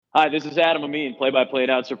Hi, this is Amin, play-by-play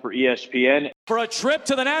announcer for ESPN. For a trip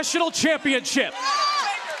to the national championship.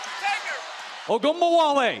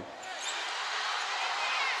 Ogunbowale.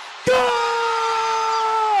 Good!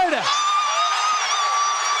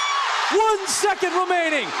 1 second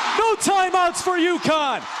remaining. No timeouts for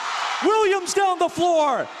UConn. Williams down the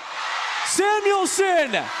floor.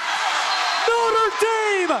 Samuelson. Notre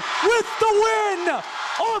Dame with the win.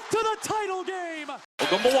 Off to the title game.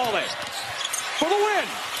 Ogunbowale for the win.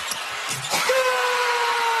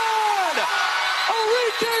 Good!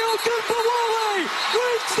 Enrique Ogunbowale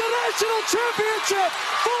wins the national championship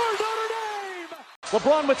for Notre Dame.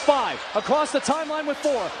 LeBron with 5, across the timeline with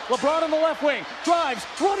 4. LeBron on the left wing, drives,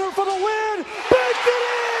 runner for the win, banked it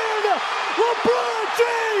in! LeBron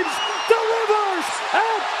James delivers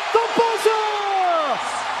at the buzzer!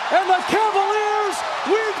 And the Cavaliers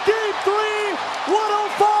win Game 3,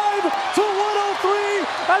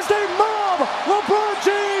 105-103 as they mob LeBron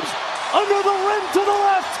James under the rim to the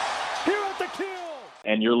left here at the Kill.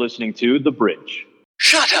 And you're listening to The Bridge.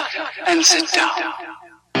 Shut up and sit down.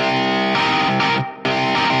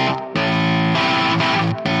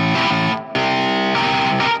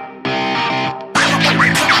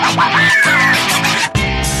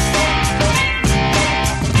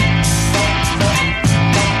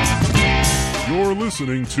 You're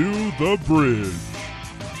listening to The Bridge,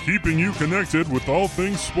 keeping you connected with all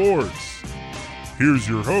things sports. Here's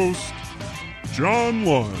your host, John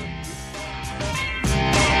Lund.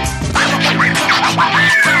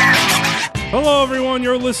 Hello, everyone.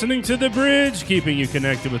 You're listening to The Bridge, keeping you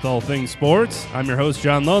connected with all things sports. I'm your host,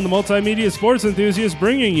 John Lund, the multimedia sports enthusiast,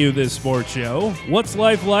 bringing you this sports show. What's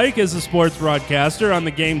life like as a sports broadcaster on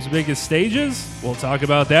the game's biggest stages? We'll talk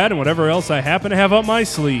about that and whatever else I happen to have up my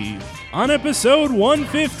sleeve on episode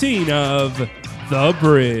 115 of The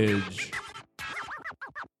Bridge.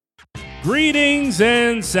 Greetings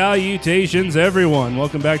and salutations, everyone.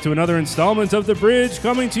 Welcome back to another installment of The Bridge,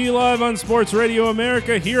 coming to you live on Sports Radio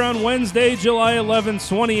America here on Wednesday, July 11th,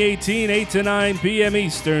 2018, 8 to 9 p.m.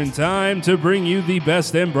 Eastern Time, to bring you the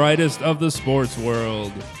best and brightest of the sports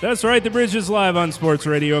world. That's right, The Bridge is live on Sports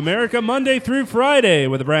Radio America Monday through Friday,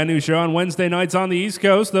 with a brand new show on Wednesday nights on the East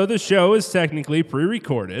Coast, though the show is technically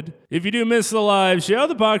pre-recorded. If you do miss the live show,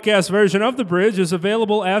 the podcast version of The Bridge is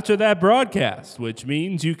available after that broadcast, which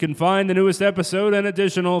means you can find the newest episode and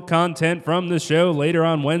additional content from the show later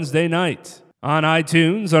on Wednesday night on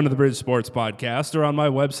iTunes under the Bridge Sports Podcast or on my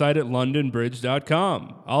website at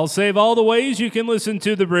londonbridge.com. I'll save all the ways you can listen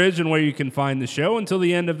to The Bridge and where you can find the show until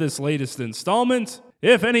the end of this latest installment.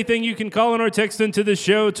 If anything, you can call in or text into the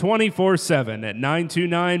show 24/7 at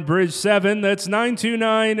 929-BRIDGE-7. That's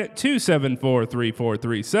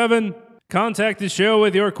 929-274-3437. Contact the show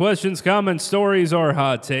with your questions, comments, stories, or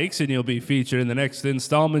hot takes, and you'll be featured in the next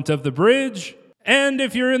installment of The Bridge. And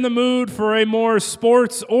if you're in the mood for a more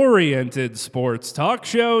sports-oriented sports talk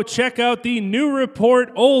show, check out the New Report,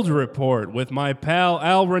 Old Report with my pal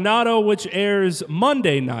Al Renato, which airs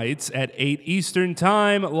Monday nights at 8 Eastern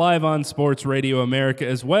Time, live on Sports Radio America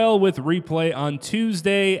as well, with replay on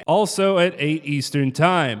Tuesday, also at 8 Eastern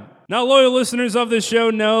Time. Now, loyal listeners of this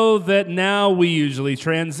show know that now we usually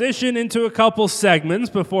transition into a couple segments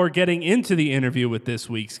before getting into the interview with this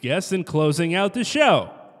week's guest and closing out the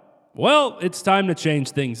show. Well, it's time to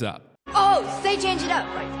change things up. Oh, say change it up.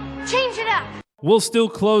 Right. Change it up. We'll still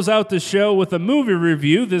close out the show with a movie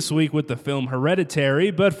review this week with the film Hereditary,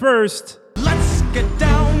 but first, Let's get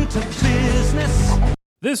down to business.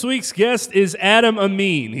 this week's guest is Adam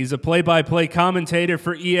Amin. He's a play-by-play commentator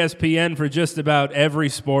for ESPN for just about every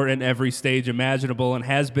sport and every stage imaginable and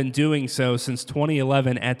has been doing so since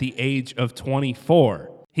 2011 at the age of 24.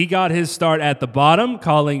 He got his start at the bottom,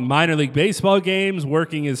 calling minor league baseball games,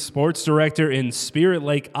 working as sports director in Spirit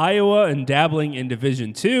Lake, Iowa, and dabbling in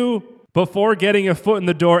Division II, before getting a foot in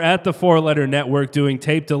the door at the four-letter network doing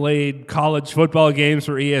tape-delayed college football games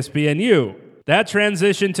for ESPNU. That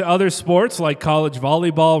transitioned to other sports like college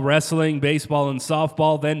volleyball, wrestling, baseball, and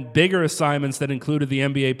softball, then bigger assignments that included the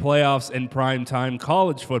NBA playoffs and primetime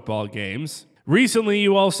college football games. Recently,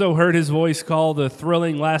 you also heard his voice call the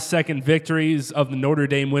thrilling last-second victories of the Notre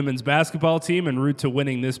Dame women's basketball team en route to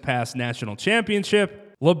winning this past national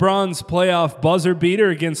championship, LeBron's playoff buzzer beater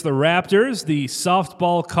against the Raptors, the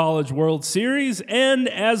Softball College World Series, and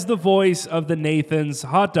as the voice of the Nathan's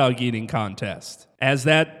hot dog eating contest. As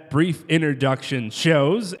that brief introduction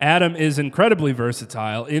shows, Adam is incredibly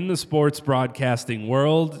versatile in the sports broadcasting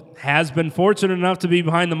world, has been fortunate enough to be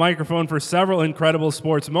behind the microphone for several incredible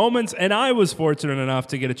sports moments, and I was fortunate enough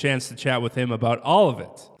to get a chance to chat with him about all of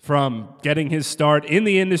it. From getting his start in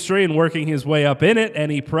the industry and working his way up in it,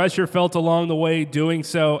 any pressure felt along the way doing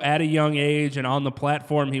so at a young age and on the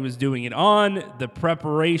platform he was doing it on, the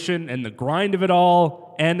preparation and the grind of it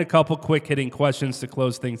all, and a couple quick-hitting questions to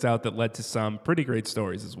close things out that led to some pretty great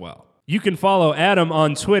stories as well. You can follow Adam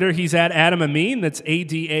on Twitter. He's at Adam Amin. That's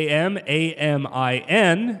ADAMAMIN.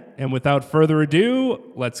 And without further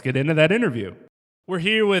ado, let's get into that interview. We're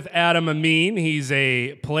here with Adam Amin. He's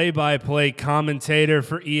a play-by-play commentator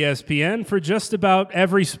for ESPN for just about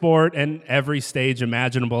every sport and every stage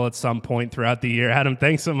imaginable at some point throughout the year. Adam,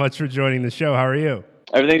 thanks so much for joining the show. How are you?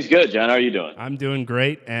 Everything's good, John. How are you doing? I'm doing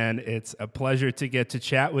great, and it's a pleasure to get to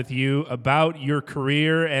chat with you about your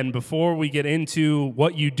career. And before we get into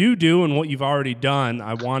what you do and what you've already done,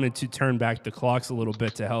 I wanted to turn back the clocks a little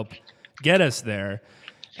bit to help get us there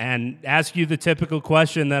and ask you the typical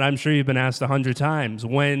question that I'm sure you've been asked 100 times.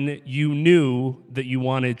 When you knew that you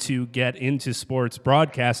wanted to get into sports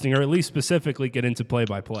broadcasting, or at least specifically get into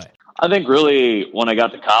play-by-play? I think really when I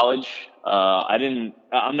got to college, I'm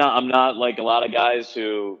not like a lot of guys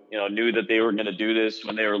who, knew that they were going to do this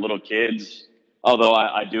when they were little kids. Although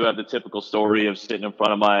I do have the typical story of sitting in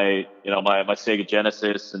front of my Sega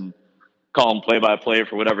Genesis and calling play-by-play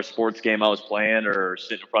for whatever sports game I was playing, or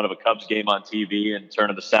sitting in front of a Cubs game on TV and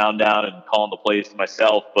turning the sound down and calling the plays to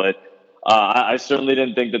myself. But I certainly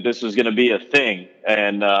didn't think that this was going to be a thing.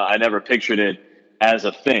 And I never pictured it as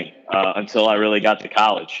a thing until I really got to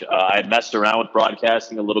college. I had messed around with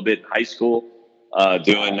broadcasting a little bit in high school,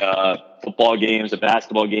 doing football games and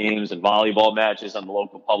basketball games and volleyball matches on the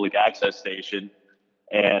local public access station.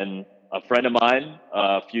 And a friend of mine,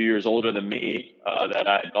 a few years older than me, that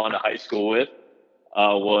I had gone to high school with,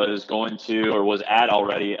 was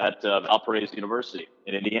already at Valparaiso University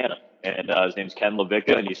in Indiana. And his name's Ken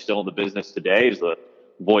Levica, and he's still in the business today. He's the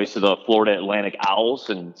voice of the Florida Atlantic Owls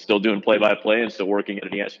and still doing play-by-play and still working at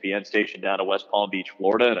an ESPN station down in West Palm Beach,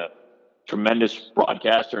 Florida, and a tremendous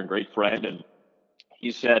broadcaster and great friend. And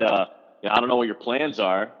he said, I don't know what your plans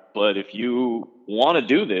are, but if you want to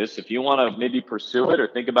do this, if you want to maybe pursue it or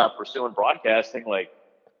think about pursuing broadcasting,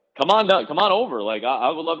 come on over. I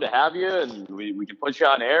would love to have you, and we can put you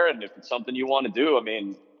on air. And if it's something you want to do,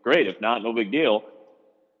 great. If not, no big deal.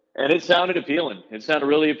 And it sounded appealing. It sounded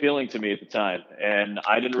really appealing to me at the time. And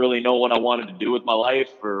I didn't really know what I wanted to do with my life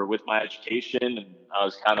or with my education. And I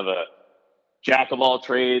was kind of a jack of all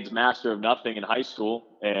trades, master of nothing in high school.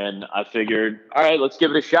 And I figured, all right, let's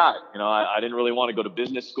give it a shot. I didn't really want to go to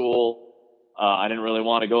business school. I didn't really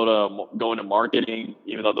want to go into marketing,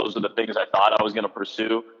 even though those are the things I thought I was going to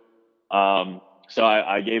pursue. So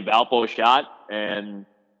I gave Valpo a shot and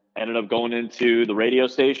ended up going into the radio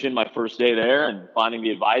station my first day there and finding the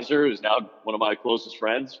advisor, who's now one of my closest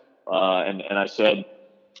friends. And I said,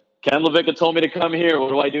 Ken Levica told me to come here. What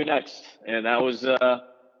do I do next? And that was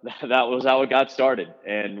how it got started.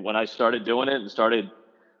 And when I started doing it and started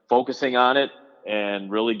focusing on it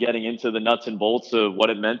and really getting into the nuts and bolts of what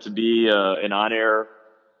it meant to be an on-air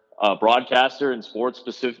broadcaster in sports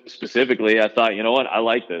specifically, I thought, you know what, I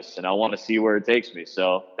like this and I want to see where it takes me.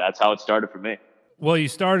 So that's how it started for me. Well, you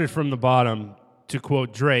started from the bottom, to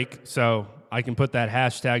quote Drake, so I can put that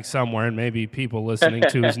hashtag somewhere, and maybe people listening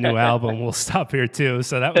to his new album will stop here too.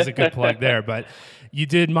 So that was a good plug there. But you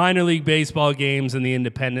did minor league baseball games in the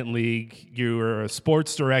independent league. You were a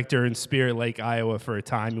sports director in Spirit Lake, Iowa for a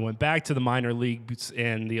time. You went back to the minor leagues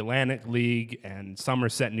in the Atlantic League and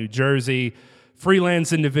Somerset, New Jersey.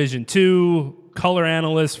 Freelance in Division II, color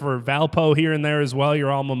analyst for Valpo here and there as well,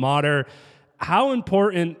 your alma mater. How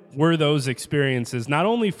important were those experiences, not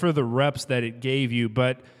only for the reps that it gave you,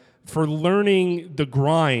 but for learning the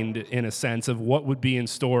grind, in a sense, of what would be in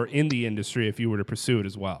store in the industry if you were to pursue it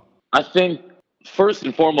as well? I think first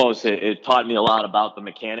and foremost, it taught me a lot about the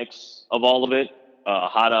mechanics of all of it,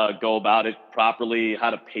 how to go about it properly,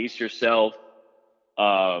 how to pace yourself.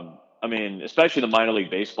 Especially the minor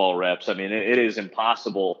league baseball reps. It is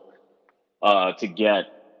impossible to get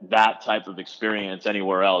that type of experience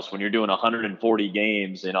anywhere else. When you're doing 140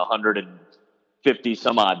 games in 150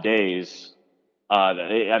 some odd days,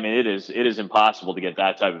 it is impossible to get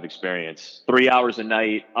that type of experience. 3 hours a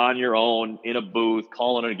night on your own in a booth,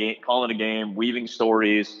 calling a game, weaving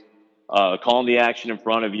stories, calling the action in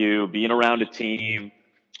front of you, being around a team,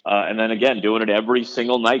 and then again doing it every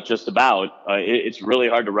single night. Just about. It's really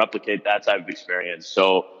hard to replicate that type of experience.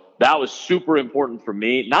 So that was super important for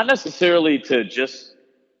me. Not necessarily to just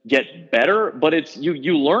get better, but it's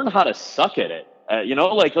you learn how to suck at it.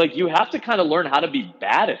 Like you have to kind of learn how to be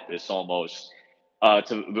bad at this almost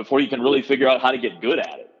before you can really figure out how to get good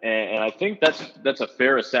at it. And I think that's a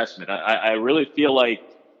fair assessment. I really feel like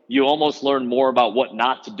you almost learn more about what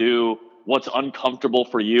not to do, what's uncomfortable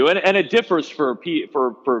for you, and it differs for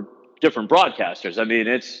different broadcasters. I mean,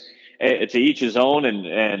 it's to each his own,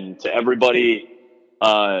 and to everybody.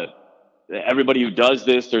 Everybody who does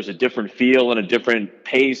this, there's a different feel and a different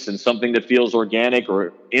pace and something that feels organic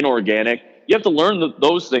or inorganic. You have to learn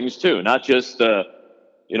those things too, not just the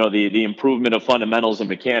improvement of fundamentals and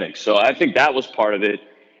mechanics. So I think that was part of it.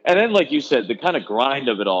 And then, like you said, the kind of grind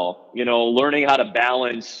of it all, learning how to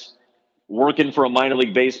balance working for a minor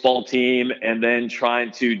league baseball team and then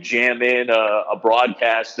trying to jam in a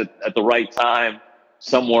broadcast at the right time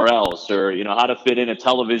somewhere else, or, how to fit in a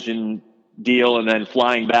television deal and then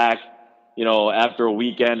flying back, after a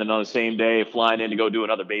weekend and on the same day flying in to go do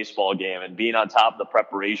another baseball game and being on top of the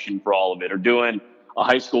preparation for all of it, or doing a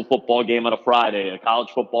high school football game on a Friday, a college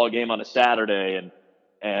football game on a Saturday,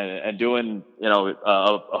 and doing,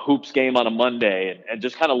 a hoops game on a Monday, and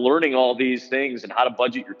just kind of learning all these things and how to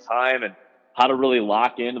budget your time and how to really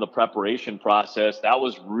lock into the preparation process. That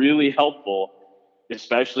was really helpful,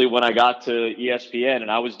 especially when I got to ESPN and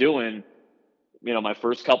I was doing, my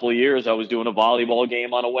first couple of years, I was doing a volleyball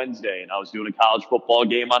game on a Wednesday, and I was doing a college football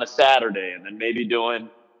game on a Saturday, and then maybe doing,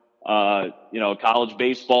 college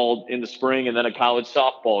baseball in the spring and then a college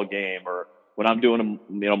softball game, or when I'm doing,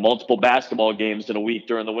 multiple basketball games in a week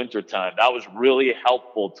during the winter time. That was really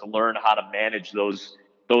helpful to learn how to manage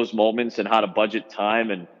those moments and how to budget time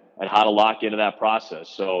and how to lock into that process.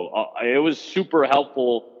 So it was super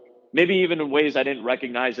helpful, maybe even in ways I didn't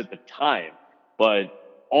recognize at the time, but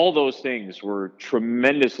all those things were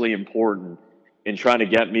tremendously important in trying to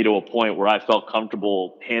get me to a point where I felt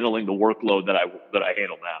comfortable handling the workload that I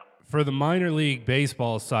handle now. For the minor league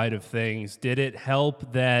baseball side of things, did it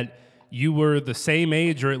help that you were the same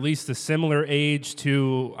age, or at least a similar age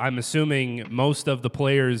to, I'm assuming, most of the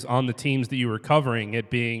players on the teams that you were covering, it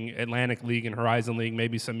being Atlantic League and Horizon League,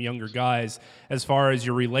 maybe some younger guys, as far as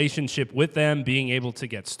your relationship with them, being able to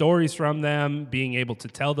get stories from them, being able to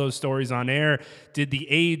tell those stories on air? Did the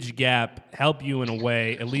age gap help you in a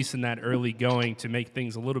way, at least in that early going, to make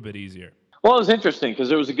things a little bit easier? Well, it was interesting because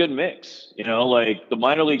there was a good mix. Like the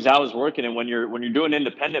minor leagues I was working in, when you're doing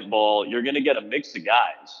independent ball, you're going to get a mix of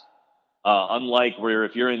guys. Unlike where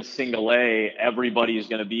if you're in single A, everybody is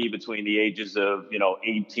going to be between the ages of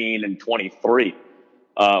 18 and 23.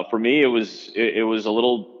 For me, it was a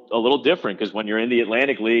little different, because when you're in the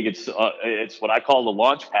Atlantic League, it's what I call the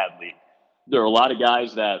launch pad league. There are a lot of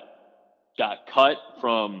guys that got cut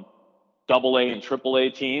from AA and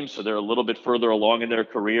AAA teams, so they're a little bit further along in their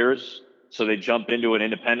careers. So they jump into an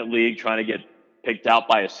independent league trying to get picked out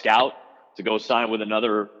by a scout to go sign with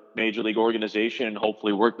another major league organization and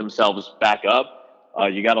hopefully work themselves back up.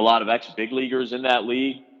 You got a lot of ex-big leaguers in that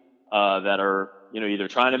league that are, either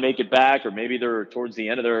trying to make it back, or maybe they're towards the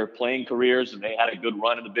end of their playing careers and they had a good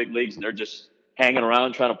run in the big leagues and they're just hanging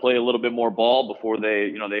around trying to play a little bit more ball before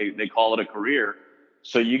they call it a career.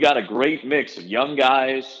 So you got a great mix of young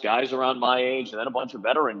guys around my age, and then a bunch of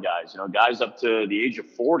veteran guys, guys up to the age of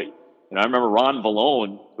 40. I remember Ron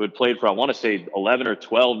Vallone, who had played for, I want to say, 11 or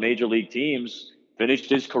 12 major league teams, finished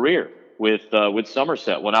his career with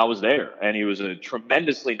Somerset when I was there. And he was a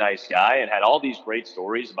tremendously nice guy and had all these great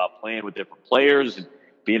stories about playing with different players and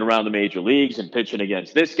being around the major leagues and pitching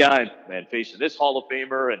against this guy and facing this Hall of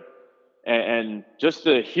Famer. And just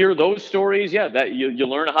to hear those stories, that you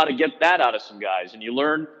learn how to get that out of some guys, and you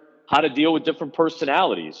learn how to deal with different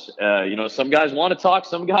personalities. Some guys want to talk,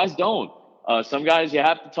 some guys don't. Some guys you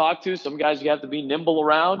have to talk to, some guys you have to be nimble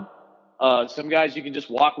around. Some guys you can just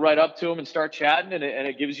walk right up to them and start chatting, and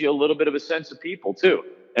it gives you a little bit of a sense of people too.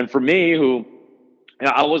 And for me, who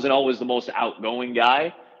I wasn't always the most outgoing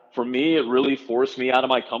guy, for me it really forced me out of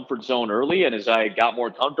my comfort zone early. And as I got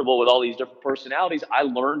more comfortable with all these different personalities, I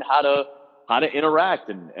learned how to interact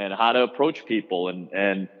and how to approach people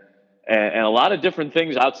and a lot of different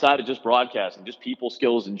things outside of just broadcasting, just people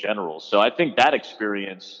skills in general. So I think that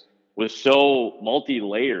experience was so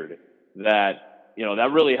multi-layered that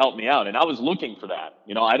that really helped me out. And I was looking for that.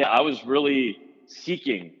 I was really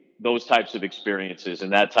seeking those types of experiences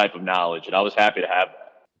and that type of knowledge, and I was happy to have that.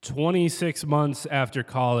 26 months after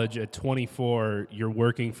college, at 24, you're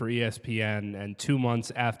working for ESPN, and 2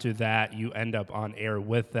 months after that, you end up on air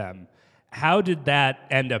with them. How did that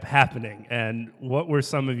end up happening, and what were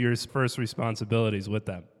some of your first responsibilities with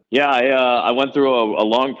them? Yeah, I went through a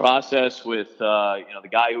long process with the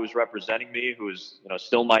guy who was representing me, who is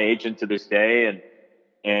still my agent to this day,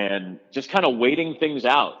 and just kind of waiting things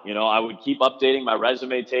out. I would keep updating my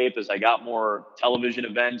resume tape as I got more television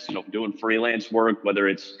events, doing freelance work, whether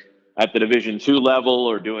it's at the Division II level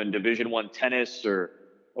or doing Division I tennis or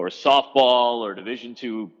softball or Division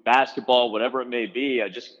II basketball, whatever it may be. I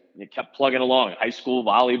just kept plugging along. High school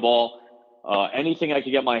volleyball, anything I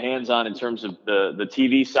could get my hands on in terms of the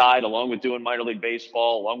TV side, along with doing minor league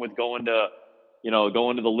baseball, along with going to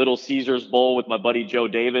the Little Caesars Bowl with my buddy Joe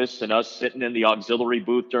Davis and us sitting in the auxiliary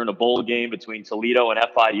booth during a bowl game between Toledo and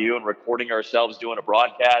FIU and recording ourselves doing a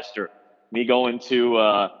broadcast, or me going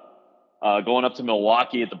up to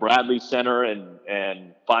Milwaukee at the Bradley Center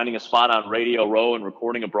and finding a spot on Radio Row and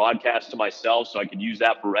recording a broadcast to myself so I could use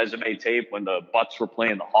that for resume tape when the Bucks were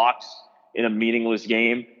playing the Hawks in a meaningless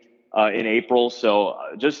game in April. So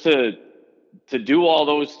just to do all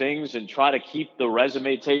those things and try to keep the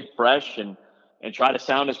resume tape fresh and try to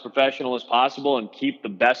sound as professional as possible and keep the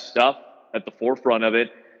best stuff at the forefront of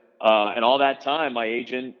it. And all that time, my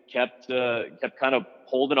agent kept kind of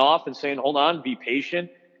holding off and saying, hold on, be patient.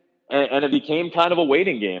 And it became kind of a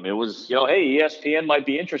waiting game. It was, hey, ESPN might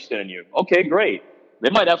be interested in you. Okay, great. They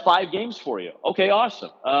might have 5 games for you. Okay, awesome.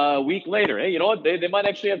 A week later, hey, you know what? They might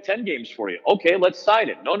actually have 10 games for you. Okay, let's sign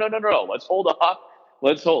it. No. Let's hold off.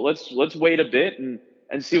 Let's wait a bit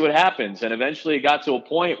and see what happens. And eventually it got to a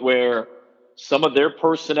point where some of their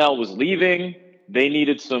personnel was leaving. They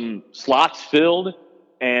needed some slots filled,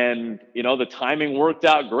 and the timing worked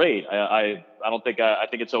out great. I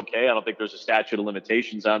think it's okay. I don't think there's a statute of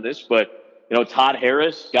limitations on this, but Todd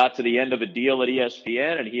Harris got to the end of a deal at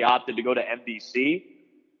ESPN, and he opted to go to NBC,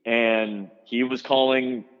 and he was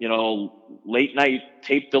calling late night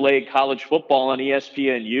tape delay college football on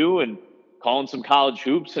ESPNU and calling some college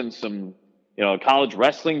hoops and some college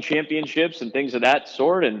wrestling championships and things of that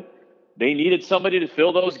sort, and they needed somebody to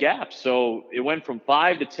fill those gaps. So it went from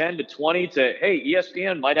 5 to 10 to 20 to, hey,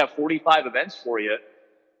 ESPN might have 45 events for you,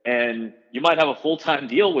 and you might have a full-time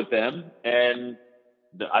deal with them, and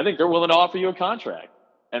I think they're willing to offer you a contract.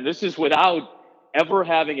 And this is without ever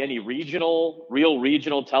having any real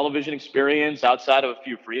regional television experience outside of a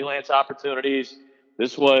few freelance opportunities.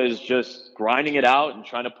 This was just grinding it out and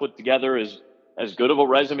trying to put together as good of a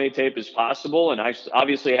resume tape as possible. And I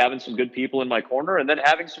obviously having some good people in my corner, and then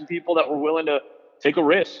having some people that were willing to take a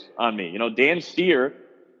risk on me. Dan Steer,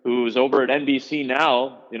 who's over at NBC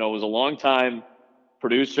now, was a longtime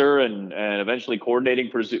producer and eventually coordinating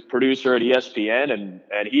producer at ESPN,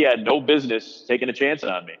 and he had no business taking a chance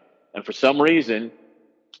on me. And for some reason,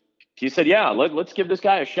 he said, "Yeah, let's give this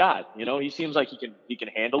guy a shot. He seems like he can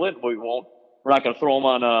handle it. We're not going to throw him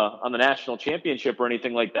on the national championship or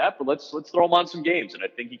anything like that, but let's throw him on some games, and I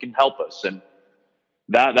think he can help us." And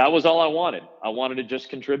that was all I wanted. I wanted to just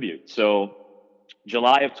contribute. So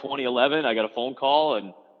July of 2011, I got a phone call,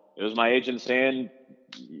 and it was my agent saying,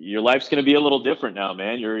 "Your life's going to be a little different now,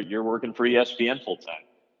 man. You're working for ESPN full time."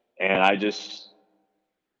 And I just,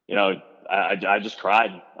 I just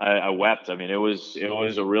cried. I wept. I mean, it was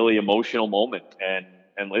a really emotional moment.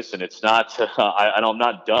 And listen, it's not. I'm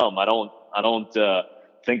not dumb. I don't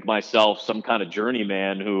think myself some kind of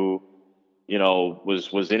journeyman who,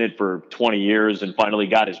 was in it for 20 years and finally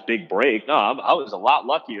got his big break. No, I was a lot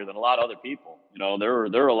luckier than a lot of other people. There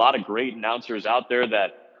are a lot of great announcers out there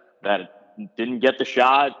that didn't get the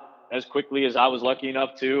shot as quickly as I was lucky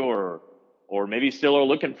enough to, or maybe still are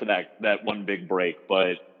looking for that one big break.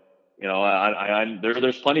 But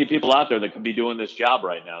there's plenty of people out there that could be doing this job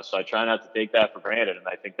right now. So I try not to take that for granted, and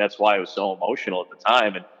I think that's why it was so emotional at the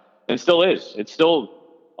time, and it still is. It's still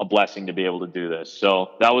a blessing to be able to do this.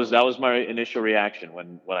 So that was my initial reaction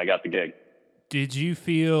when I got the gig. Did you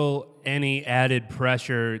feel any added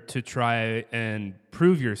pressure to try and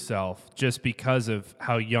prove yourself just because of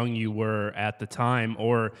how young you were at the time,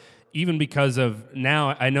 or even because of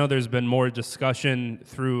now? I know there's been more discussion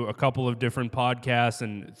through a couple of different podcasts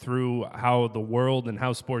and through how the world and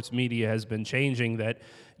how sports media has been changing, that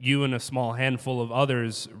you and a small handful of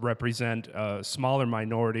others represent a smaller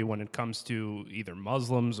minority when it comes to either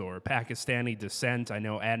Muslims or Pakistani descent. I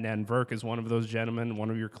know Adnan Virk is one of those gentlemen, one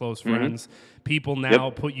of your close friends. People now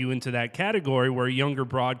put you into that category where younger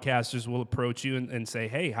broadcasters will approach you and say,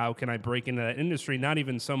 hey, how can I break into that industry? Not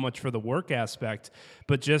even so much for the work aspect,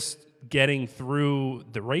 but just getting through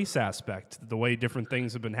the race aspect, the way different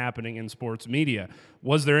things have been happening in sports media.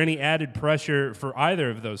 Was there any added pressure for either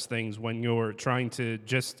of those things when you're trying to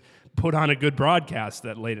just put on a good broadcast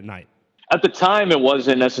that late at night? At the time, it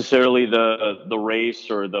wasn't necessarily the race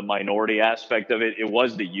or the minority aspect of it. It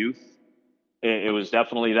was the youth. It was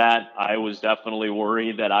definitely that. I was definitely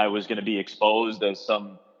worried that I was going to be exposed as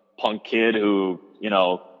some punk kid who,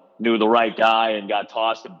 knew the right guy and got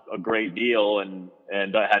tossed a great deal and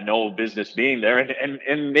had no business being there.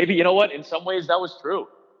 And maybe, you know what, in some ways that was true.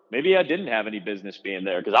 Maybe I didn't have any business being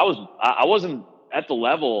there because I wasn't at the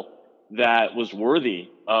level that was worthy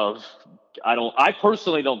of, I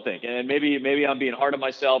personally don't think, and maybe I'm being hard on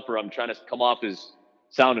myself or I'm trying to come off as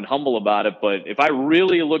sounding humble about it. But if I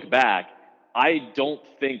really look back, I don't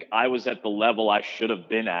think I was at the level I should have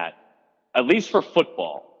been at least for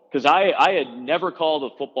football. Because I had never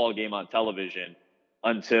called a football game on television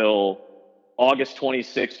until August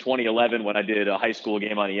 26, 2011, when I did a high school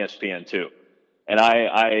game on ESPN2. And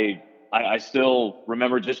I still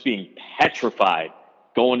remember just being petrified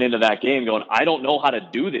going into that game going, I don't know how to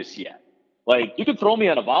do this yet. Like, you could throw me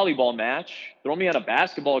on a volleyball match, throw me on a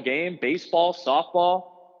basketball game, baseball, softball.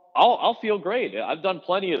 I'll feel great. I've done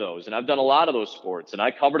plenty of those, and I've done a lot of those sports, and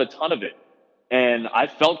I covered a ton of it. And I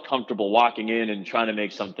felt comfortable walking in and trying to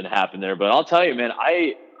make something happen there. But I'll tell you, man,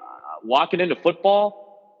 walking into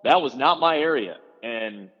football, that was not my area.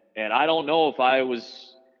 And I don't know if I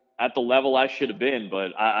was at the level I should have been,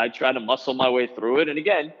 but I tried to muscle my way through it. And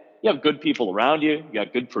again, you have good people around you. You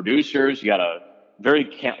got good producers. You got a very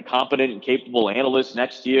competent and capable analyst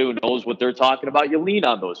next to you who knows what they're talking about. You lean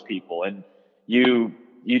on those people, and you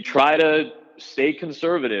try to stay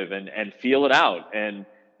conservative and feel it out. And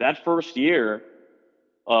that first year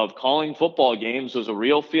of calling football games was a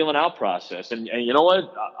real feeling out process. And you know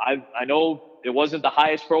what? I know it wasn't the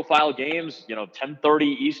highest profile games, 10:30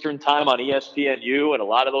 Eastern time on ESPNU, and a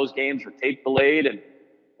lot of those games were tape delayed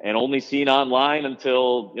and only seen online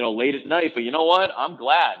until, late at night. But you know what? I'm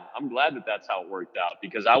glad that that's how it worked out,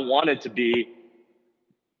 because I wanted to be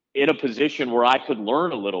in a position where I could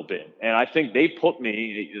learn a little bit. And I think they put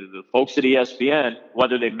me, the folks at ESPN,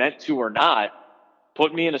 whether they meant to or not,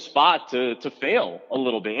 put me in a spot to fail a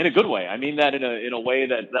little bit in a good way. I mean that in a way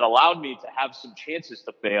that allowed me to have some chances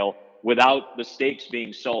to fail without the stakes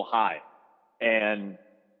being so high. And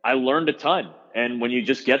I learned a ton. And when you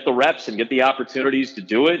just get the reps and get the opportunities to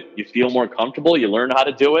do it, you feel more comfortable, you learn how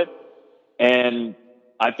to do it. And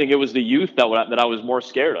I think it was the youth that I was more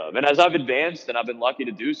scared of. And as I've advanced and I've been lucky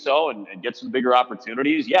to do so and get some bigger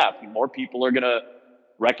opportunities, yeah, more people are going to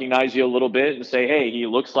recognize you a little bit and say, hey, he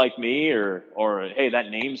looks like me, or hey, that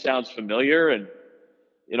name sounds familiar. And,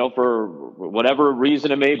 for whatever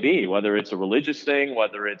reason it may be, whether it's a religious thing,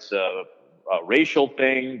 whether it's a racial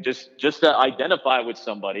thing, just to identify with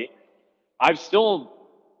somebody, I still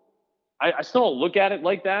don't look at it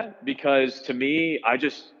like that, because to me, I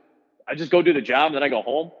just go do the job and then I go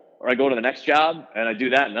home, or I go to the next job and I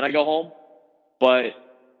do that and then I go home. But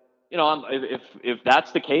if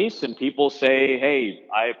that's the case and people say, hey,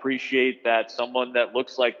 I appreciate that someone that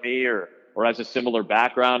looks like me or has a similar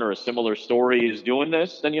background or a similar story is doing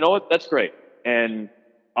this, then you know what? That's great. And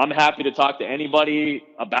I'm happy to talk to anybody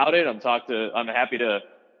about it. I'm happy to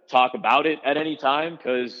talk about it at any time,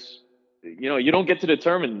 because, you don't get to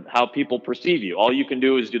determine how people perceive you. All you can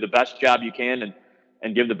do is do the best job you can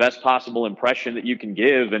and give the best possible impression that you can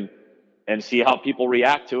give, and see how people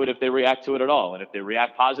react to it, if they react to it at all. And if they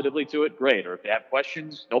react positively to it, great. Or if they have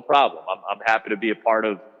questions, no problem. I'm happy to be a part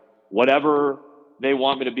of whatever they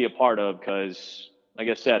want me to be a part of, because, like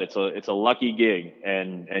I said, it's a lucky gig,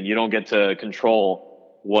 and you don't get to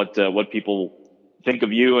control what people think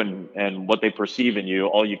of you and what they perceive in you.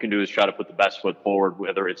 All you can do is try to put the best foot forward,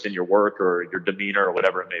 whether it's in your work or your demeanor or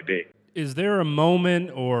whatever it may be. Is there a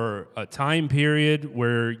moment or a time period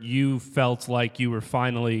where you felt like you were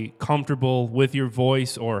finally comfortable with your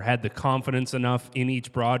voice, or had the confidence enough in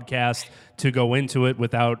each broadcast to go into it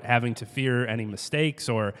without having to fear any mistakes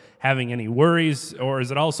or having any worries? Or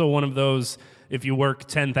is it also one of those, if you work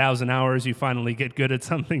 10,000 hours, you finally get good at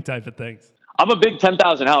something type of things? I'm a big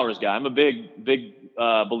 10,000 hours guy. I'm a big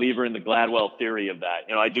believer in the Gladwell theory of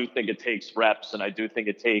that. I do think it takes reps, and I do think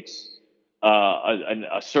it takes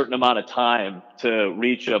a certain amount of time to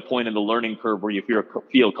reach a point in the learning curve where you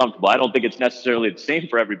feel comfortable. I don't think it's necessarily the same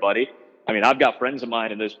for everybody. I mean, I've got friends of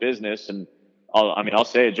mine in this business, and I'll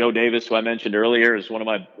say it, Joe Davis, who I mentioned earlier, is one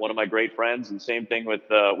of my great friends, and same thing with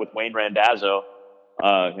Wayne Randazzo.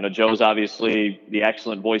 Joe's obviously the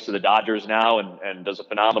excellent voice of the Dodgers now, and does a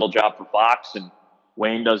phenomenal job for Fox, and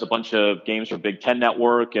Wayne does a bunch of games for Big Ten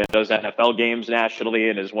Network and does NFL games nationally,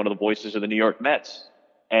 and is one of the voices of the New York Mets.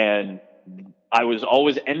 And I was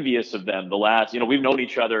always envious of them. We've known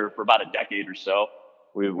each other for about a decade or so.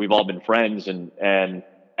 We've all been friends, and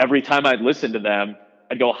every time I'd listen to them,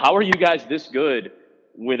 I'd go, how are you guys this good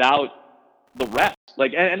without the reps?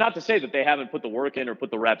 And not to say that they haven't put the work in or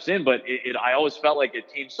put the reps in, but I always felt like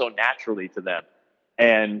it came so naturally to them.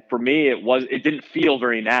 And for me, it didn't feel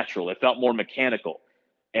very natural. It felt more mechanical.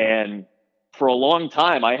 And for a long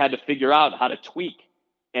time, I had to figure out how to tweak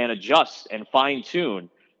and adjust and fine tune.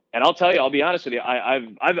 And I'll tell you, I'll be honest with you,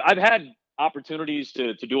 I've had opportunities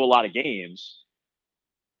to do a lot of games,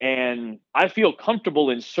 and I feel comfortable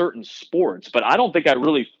in certain sports, but I don't think I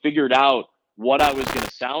really figured out what I was going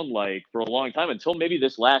to sound like for a long time until maybe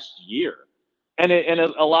this last year. And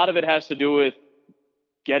a lot of it has to do with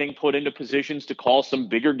getting put into positions to call some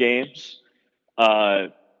bigger games, uh,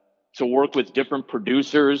 to work with different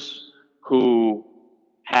producers who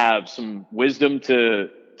have some wisdom to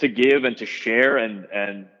give and to share,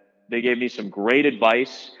 and they gave me some great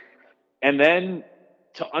advice. And then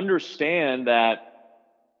to understand that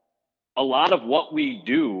a lot of what we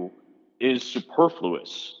do is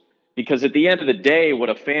superfluous, because at the end of the day, what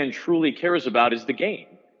a fan truly cares about is the game.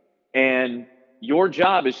 And your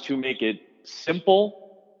job is to make it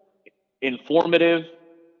simple, informative,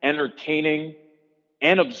 entertaining,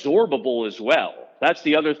 and absorbable as well. That's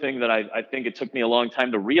the other thing that I think it took me a long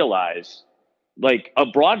time to realize. Like, a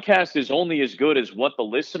broadcast is only as good as what the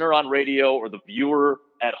listener on radio or the viewer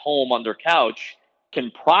at home on their couch can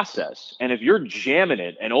process. And if you're jamming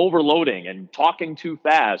it and overloading and talking too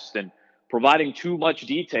fast and providing too much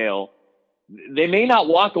detail, they may not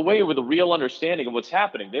walk away with a real understanding of what's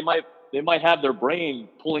happening. They might have their brain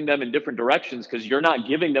pulling them in different directions because you're not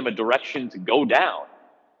giving them a direction to go down.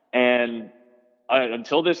 And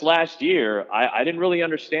until this last year, I didn't really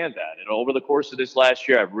understand that. And over the course of this last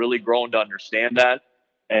year, I've really grown to understand that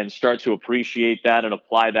and start to appreciate that and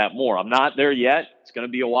apply that more. I'm not there yet. It's going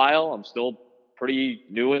to be a while. I'm still pretty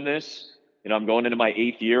new in this. I'm going into my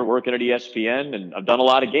 8th year working at ESPN, and I've done a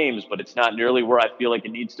lot of games, but it's not nearly where I feel like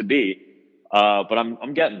it needs to be. But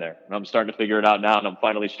I'm getting there, and I'm starting to figure it out now, and I'm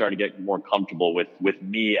finally starting to get more comfortable with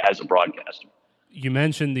me as a broadcaster. You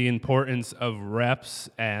mentioned the importance of reps,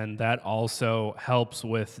 and that also helps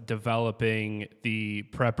with developing the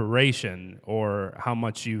preparation, or how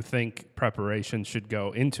much you think preparation should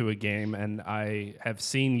go into a game. And I have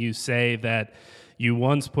seen you say that you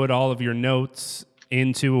once put all of your notes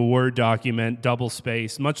into a Word document, double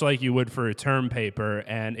spaced, much like you would for a term paper,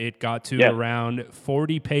 and it got to around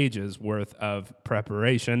 40 pages worth of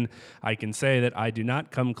preparation. I can say that I do not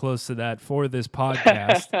come close to that for this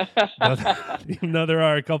podcast, even though there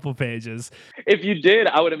are a couple pages. If you did,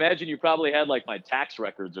 I would imagine you probably had like my tax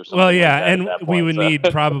records or something. Well, yeah, like that and at that point, we would need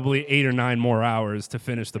probably 8 or 9 more hours to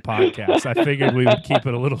finish the podcast. I figured we would keep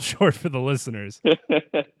it a little short for the listeners.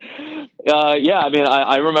 Yeah, I mean,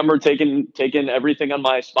 I remember taking everything on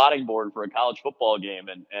my spotting board for a college football game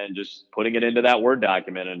and just putting it into that Word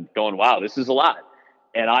document and going, wow, this is a lot.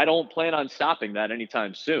 And I don't plan on stopping that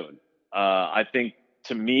anytime soon. I think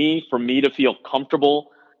for me to feel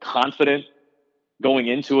comfortable, confident going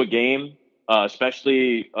into a game,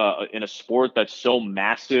 especially in a sport that's so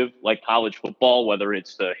massive like college football, whether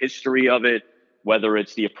it's the history of it, whether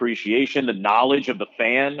it's the appreciation, the knowledge of the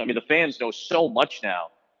fan. I mean, the fans know so much now.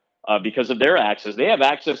 Because of their access. They have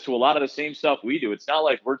access to a lot of the same stuff we do. It's not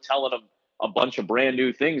like we're telling them a bunch of brand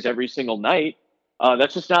new things every single night.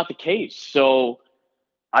 That's just not the case. So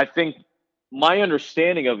I think my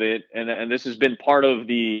understanding of it, and this has been part of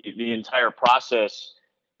the entire process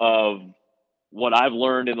of what I've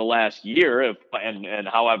learned in the last year and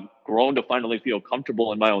how I've grown to finally feel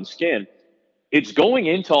comfortable in my own skin, it's going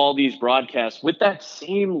into all these broadcasts with that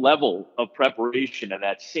same level of preparation and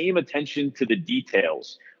that same attention to the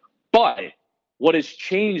details. But what has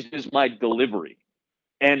changed is my delivery.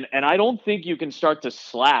 And I don't think you can start to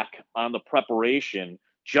slack on the preparation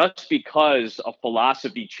just because a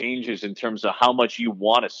philosophy changes in terms of how much you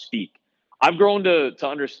want to speak. I've grown to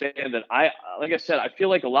understand that like I said, I feel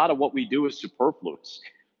like a lot of what we do is superfluous.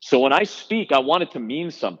 So when I speak, I want it to mean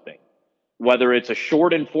something, whether it's a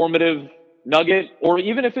short, informative nugget, or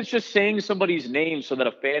even if it's just saying somebody's name so that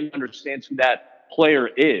a fan understands who that player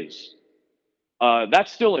is.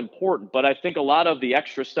 That's still important, but I think a lot of the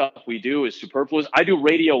extra stuff we do is superfluous. I do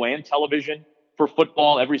radio and television for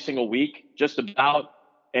football every single week, just about.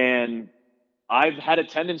 And I've had a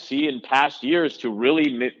tendency in past years to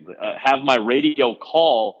really have my radio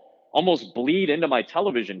call almost bleed into my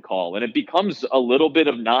television call, and it becomes a little bit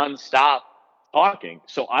of nonstop talking.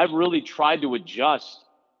 So I've really tried to adjust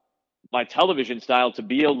my television style to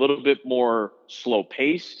be a little bit more slow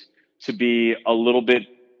paced, to be a little bit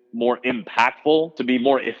more impactful, to be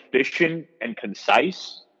more efficient and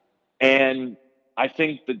concise. And I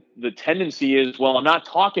think the tendency is, well, I'm not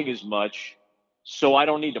talking as much, so I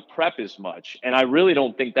don't need to prep as much. And I really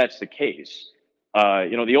don't think that's the case.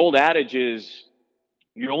 The old adage is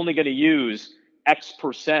you're only going to use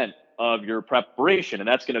X% of your preparation, and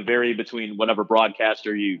that's going to vary between whatever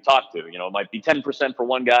broadcaster you talk to. It might be 10% for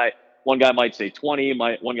one guy, one guy might say 20,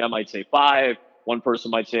 one guy might say 5, one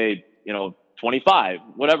person might say, 25,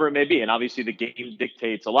 whatever it may be. And obviously the game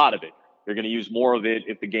dictates a lot of it. You're going to use more of it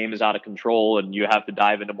if the game is out of control and you have to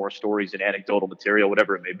dive into more stories and anecdotal material,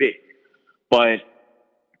 whatever it may be. But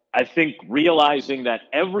I think realizing that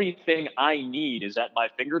everything I need is at my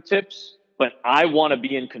fingertips, but I want to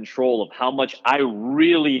be in control of how much I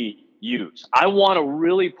really use. I want to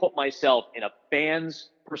really put myself in a fan's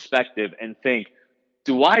perspective and think,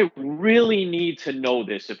 do I really need to know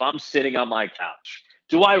this if I'm sitting on my couch?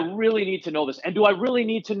 Do I really need to know this? And do I really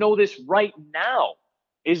need to know this right now?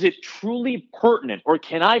 Is it truly pertinent? Or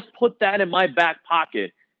can I put that in my back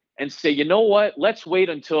pocket and say, you know what? Let's wait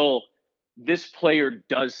until this player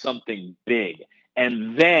does something big,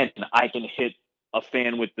 and then I can hit a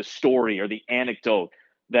fan with the story or the anecdote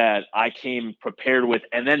that I came prepared with,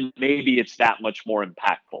 and then maybe it's that much more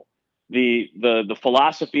impactful. The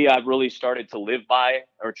philosophy I've really started to live by,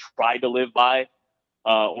 or tried to live by,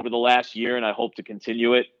 over the last year, and I hope to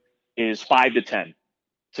continue it, is 5 to 10.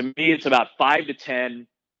 To me, it's about 5 to 10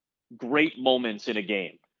 great moments in a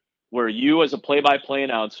game where you, as a play-by-play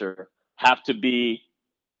announcer, have to be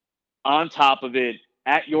on top of it,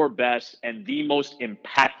 at your best, and the most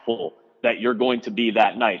impactful that you're going to be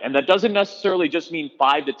that night. And that doesn't necessarily just mean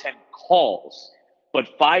 5 to 10 calls, but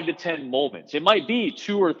 5 to 10 moments. It might be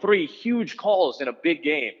 2 or 3 huge calls in a big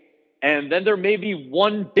game. And then there may be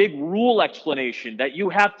one big rule explanation that you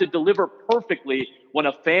have to deliver perfectly when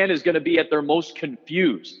a fan is going to be at their most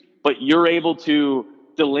confused. But you're able to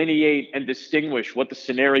delineate and distinguish what the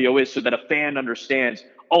scenario is so that a fan understands,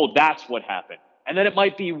 oh, that's what happened. And then it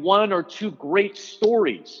might be 1 or 2 great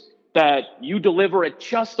stories that you deliver at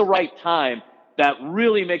just the right time that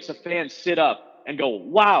really makes a fan sit up and go,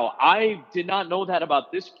 wow, I did not know that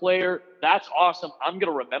about this player. That's awesome. I'm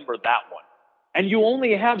going to remember that one. And you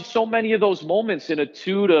only have so many of those moments in a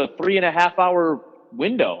 2 to 3.5 hour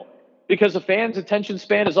window because a fan's attention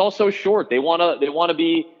span is also short. They want to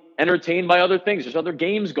be entertained by other things. There's other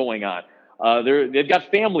games going on. They've got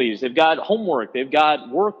families, they've got homework, they've got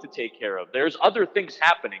work to take care of. There's other things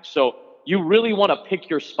happening. So you really want to pick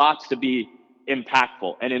your spots to be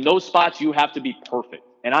impactful. And in those spots, you have to be perfect.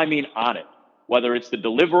 And I mean on it, whether it's the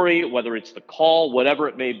delivery, whether it's the call, whatever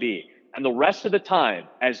it may be. And the rest of the time,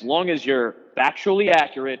 as long as you're factually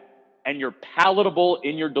accurate and you're palatable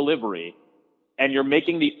in your delivery, and you're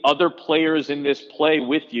making the other players in this play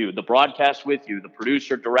with you, the broadcast with you, the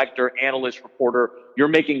producer, director, analyst, reporter, you're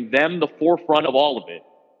making them the forefront of all of it,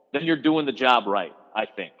 then you're doing the job right, I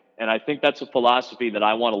think. And I think that's a philosophy that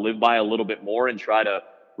I want to live by a little bit more and try to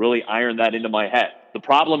really iron that into my head. The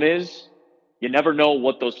problem is you never know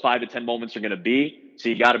what those 5 to 10 moments are going to be, so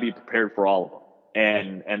you got to be prepared for all of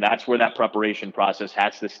them. And that's where that preparation process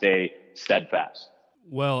has to stay steadfast.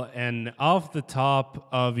 Well, and off the top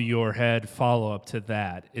of your head, follow up to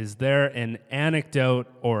that, is there an anecdote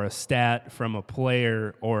or a stat from a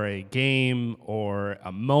player or a game or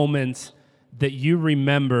a moment that you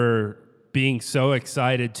remember being so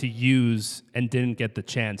excited to use and didn't get the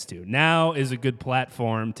chance to? Now is a good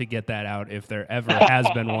platform to get that out if there ever has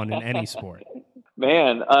been one in any sport.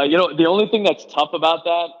 Man, the only thing that's tough about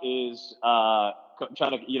that is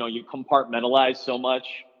trying to, you compartmentalize so much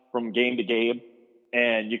from game to game.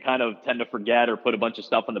 And you kind of tend to forget or put a bunch of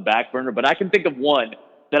stuff on the back burner. But I can think of one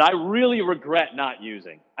that I really regret not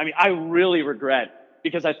using. I mean, I really regret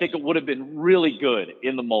because I think it would have been really good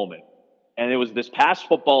in the moment. And it was this past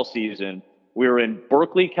football season. We were in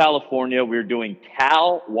Berkeley, California. We were doing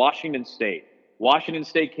Cal, Washington State. Washington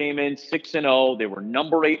State came in 6-0. They were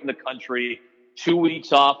number 8 in the country, 2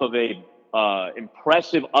 weeks off of a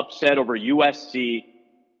impressive upset over USC.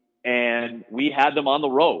 And we had them on the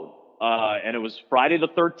road. And it was Friday the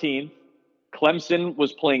 13th. Clemson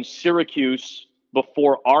was playing Syracuse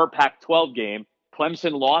before our Pac-12 game.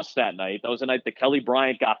 Clemson lost that night. That was the night that Kelly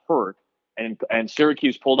Bryant got hurt. And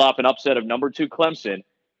Syracuse pulled off an upset of number 2 Clemson.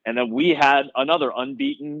 And then we had another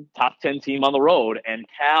unbeaten top 10 team on the road. And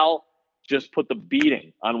Cal just put the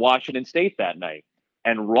beating on Washington State that night.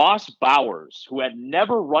 And Ross Bowers, who had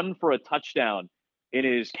never run for a touchdown in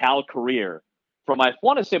his Cal career, from, I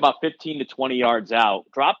want to say, about 15 to 20 yards out,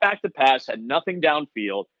 dropped back to pass, had nothing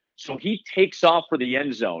downfield. So he takes off for the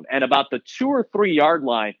end zone. And about the 2 or 3 yard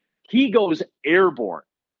line, he goes airborne.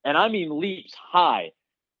 And I mean leaps high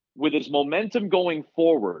with his momentum going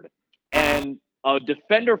forward. And a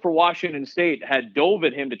defender for Washington State had dove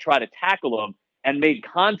at him to try to tackle him and made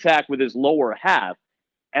contact with his lower half.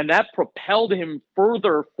 And that propelled him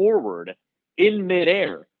further forward in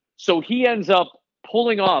midair. So he ends up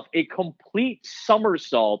pulling off a complete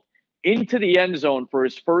somersault into the end zone for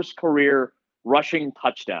his first career rushing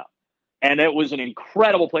touchdown. And it was an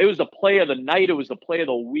incredible play. It was the play of the night. It was the play of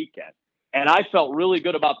the weekend. And I felt really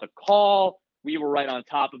good about the call. We were right on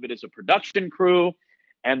top of it as a production crew.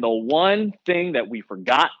 And the one thing that we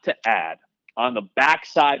forgot to add on the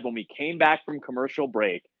backside when we came back from commercial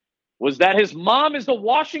break was that his mom is the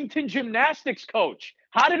Washington gymnastics coach.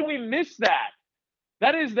 How did we miss that?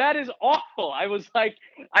 That is awful. I was like,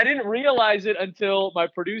 I didn't realize it until my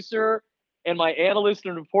producer and my analyst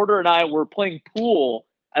and reporter and I were playing pool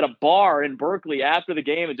at a bar in Berkeley after the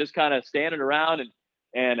game and just kind of standing around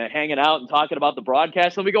and hanging out and talking about the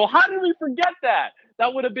broadcast. And we go, how did we forget that?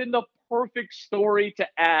 That would have been the perfect story to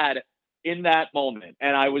add in that moment.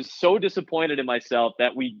 And I was so disappointed in myself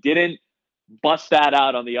that we didn't bust that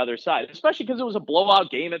out on the other side, especially because it was a blowout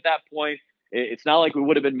game at that point. It's not like we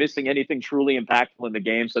would have been missing anything truly impactful in the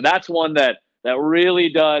game. So that's one that really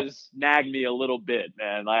does nag me a little bit,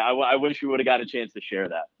 man. I wish we would have got a chance to share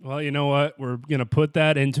that. Well, you know what? We're going to put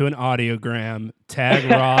that into an audiogram,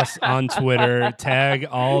 tag Ross on Twitter, tag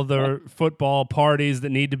all the football parties that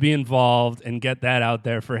need to be involved, and get that out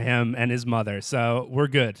there for him and his mother. So we're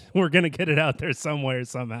good. We're going to get it out there somewhere,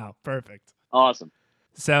 somehow. Perfect. Awesome.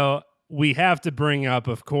 So we have to bring up,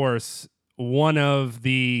 of course, one of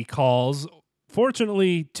the calls,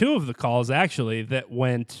 fortunately, two of the calls, actually, that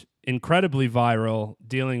went incredibly viral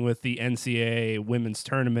dealing with the NCAA women's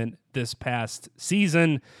tournament this past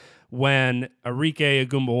season when Arike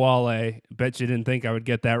Ogunbowale, bet you didn't think I would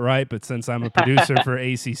get that right, but since I'm a producer for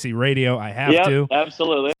ACC Radio, I have to.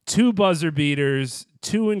 Absolutely. Two buzzer beaters,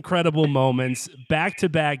 two incredible moments,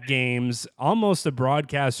 back-to-back games, almost a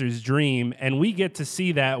broadcaster's dream, and we get to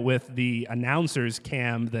see that with the announcer's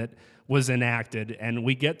cam that was enacted, and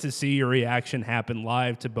we get to see your reaction happen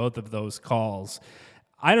live to both of those calls.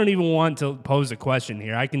 I don't even want to pose a question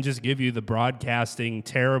here. I can just give you the broadcasting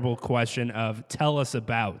terrible question of tell us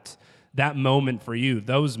about that moment for you,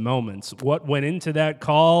 those moments. What went into that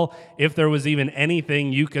call, if there was even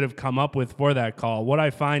anything you could have come up with for that call. What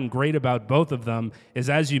I find great about both of them is,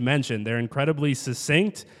 as you mentioned, they're incredibly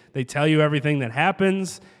succinct. They tell you everything that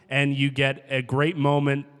happens, and you get a great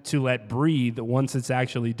moment to let breathe once it's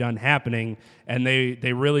actually done happening. And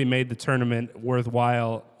they really made the tournament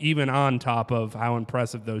worthwhile, even on top of how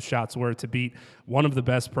impressive those shots were to beat one of the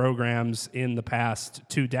best programs in the past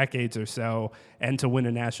 2 decades or so and to win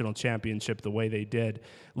a national championship the way they did.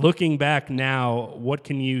 Looking back now, what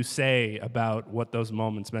can you say about what those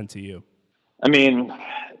moments meant to you? I mean,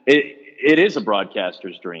 it is a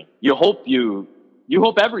broadcaster's dream. You hope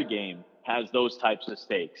every game has those types of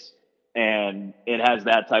stakes, and it has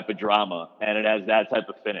that type of drama, and it has that type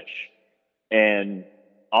of finish. And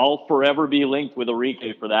I'll forever be linked with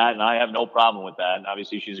Arike for that, and I have no problem with that. And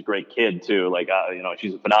obviously, she's a great kid too.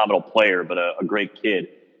 She's a phenomenal player, but a great kid.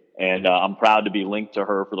 And I'm proud to be linked to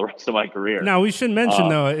her for the rest of my career. Now, we should mention,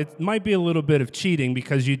 though, it might be a little bit of cheating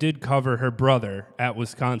because you did cover her brother at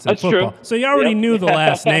Wisconsin that's football. True. So you already knew the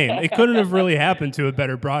last name. It couldn't have really happened to a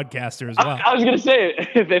better broadcaster as well. I was going to say,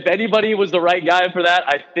 if anybody was the right guy for that,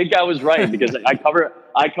 I think I was right because I covered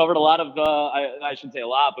a lot of, I shouldn't say a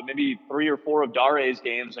lot, but maybe 3 or 4 of Dare's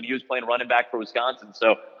games when he was playing running back for Wisconsin.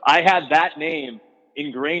 So I had that name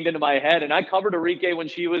ingrained into my head, and I covered Arike when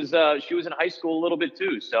she was in high school a little bit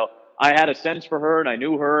too. So I had a sense for her, and I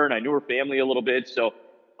knew her family a little bit. So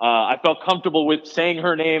I felt comfortable with saying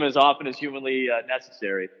her name as often as humanly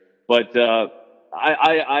necessary. But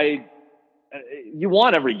you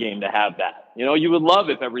want every game to have that. You know, you would love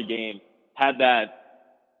if every game had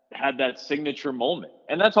that signature moment,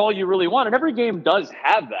 and that's all you really want. And every game does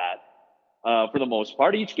have that for the most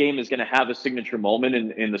part. Each game is going to have a signature moment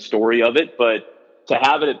in the story of it, but to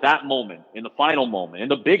have it at that moment, in the final moment, in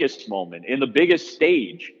the biggest moment, in the biggest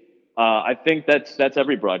stage, I think that's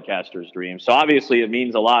every broadcaster's dream. So obviously it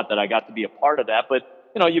means a lot that I got to be a part of that, but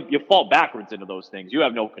you fall backwards into those things. You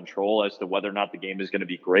have no control as to whether or not the game is going to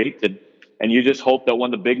be great. And you just hope that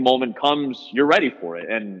when the big moment comes, you're ready for it.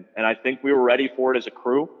 And I think we were ready for it as a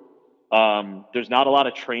crew. There's not a lot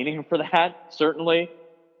of training for that, certainly.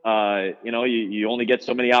 You only get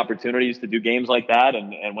so many opportunities to do games like that.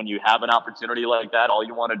 And when you have an opportunity like that, all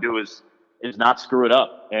you want to do is not screw it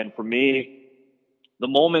up. And for me, the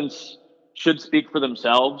moments should speak for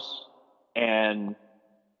themselves. And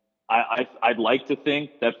I'd like to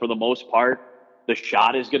think that for the most part, the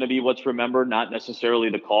shot is going to be what's remembered, not necessarily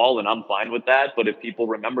the call. And I'm fine with that. But if people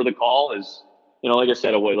remember the call as, like I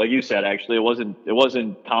said, like you said, actually, it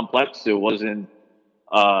wasn't complex. It wasn't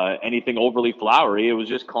anything overly flowery. It was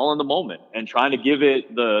just calling the moment and trying to give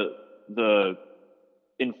it the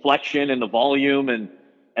inflection and the volume and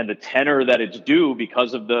the tenor that it's due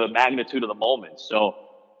because of the magnitude of the moment. So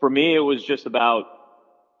for me, it was just about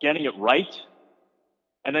getting it right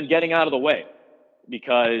and then getting out of the way,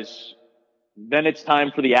 because then it's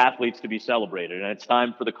time for the athletes to be celebrated, and it's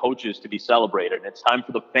time for the coaches to be celebrated, and it's time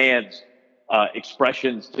for the fans'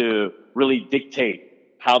 expressions to really dictate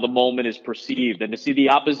how the moment is perceived, and to see the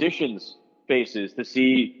opposition's faces, to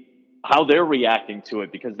see how they're reacting to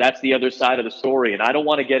it, because that's the other side of the story, and I don't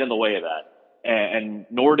want to get in the way of that. And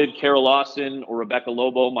nor did Carol Lawson or Rebecca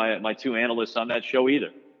Lobo, my two analysts on that show,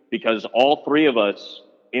 either, because all three of us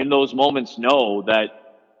in those moments know that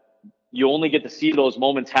you only get to see those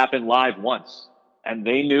moments happen live once. And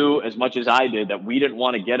they knew as much as I did that we didn't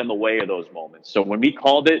want to get in the way of those moments. So when we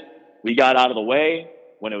called it, we got out of the way.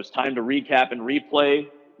 When it was time to recap and replay,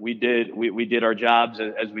 we did our jobs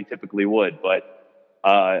as we typically would. But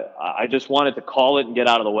I just wanted to call it and get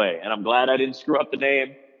out of the way. And I'm glad I didn't screw up the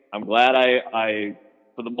name. I'm glad I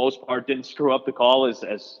for the most part, didn't screw up the call.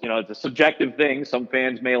 As you know, it's a subjective thing. Some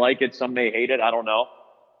fans may like it, some may hate it. I don't know.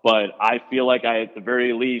 But I feel like I, at the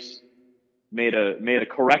very least, made a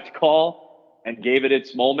correct call and gave it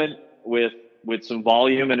its moment with some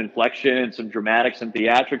volume and inflection and some dramatics and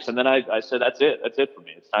theatrics. And then I said, that's it for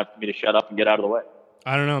me. It's time for me to shut up and get out of the way.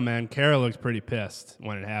 I don't know, man. Kara looked pretty pissed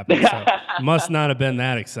when it happened. So must not have been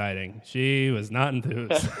that exciting. She was not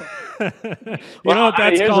enthused. You know what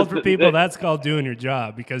that's called for people? That's called doing your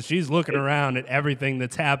job, because she's looking around at everything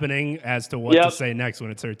that's happening as to what to say next when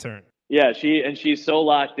it's her turn. Yeah, she's so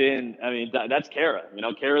locked in. I mean, that's Kara. You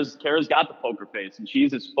know, Kara's got the poker face, and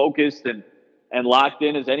she's as focused and locked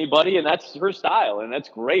in as anybody, and that's her style, and that's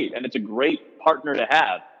great. And it's a great partner to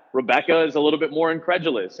have. Rebecca is a little bit more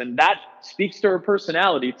incredulous, and that speaks to her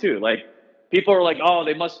personality too. Like, people are like, oh,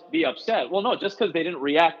 they must be upset. Well, no, just because they didn't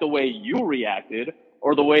react the way you reacted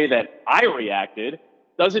or the way that I reacted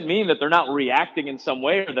doesn't mean that they're not reacting in some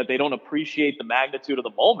way or that they don't appreciate the magnitude of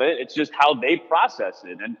the moment. It's just how they process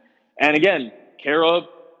it. And again, Kara,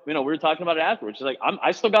 you know, we were talking about it afterwards. She's like,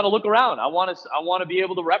 I still got to look around. I want to be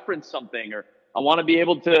able to reference something, or I want to be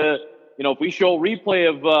able to, you know, if we show a replay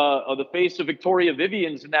of the face of Victoria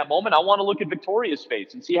Vivian's in that moment, I want to look at Victoria's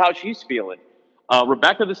face and see how she's feeling.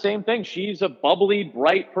 Rebecca, the same thing. She's a bubbly,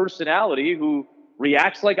 bright personality who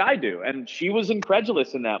reacts like I do, and she was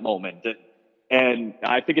incredulous in that moment. And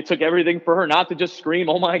I think it took everything for her not to just scream,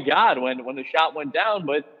 "Oh my God," when the shot went down,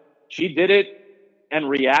 but she did it and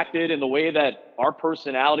reacted in the way that our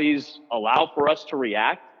personalities allow for us to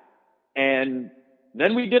react. And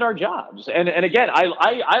then we did our jobs. And again,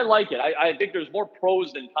 I like it. I think there's more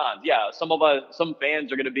pros than cons. Yeah, some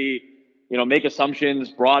fans are going to be, you know, make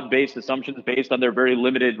assumptions, broad-based assumptions based on their very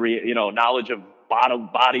limited, knowledge of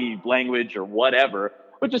body language or whatever,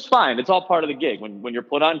 which is fine. It's all part of the gig. When you're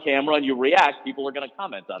put on camera and you react, people are going to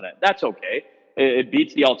comment on that. That's okay. It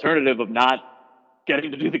beats the alternative of not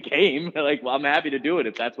getting to do the game. Like, well, I'm happy to do it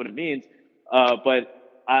if that's what it means. But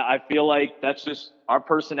I feel like that's just our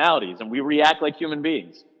personalities, and we react like human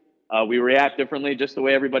beings. We react differently just the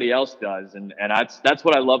way everybody else does. And that's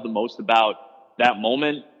what I love the most about that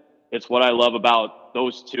moment. It's what I love about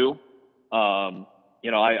those two. I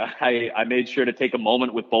made sure to take a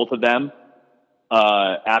moment with both of them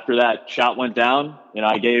after that shot went down. You know,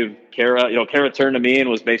 I gave Kara turned to me and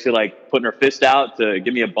was basically like putting her fist out to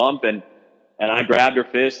give me a bump, and I grabbed her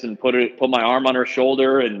fist and put my arm on her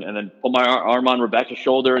shoulder, and then put my arm on Rebecca's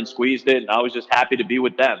shoulder and squeezed it. And I was just happy to be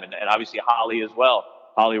with them. And obviously Holly as well.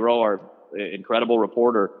 Holly Rowe, our incredible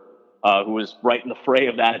reporter, who was right in the fray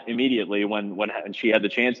of that immediately when she had the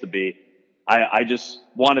chance to be. I just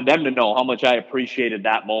wanted them to know how much I appreciated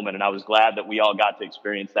that moment. And I was glad that we all got to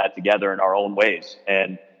experience that together in our own ways.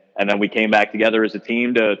 And then we came back together as a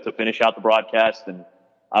team to finish out the broadcast. And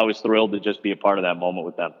I was thrilled to just be a part of that moment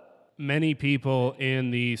with them. Many people in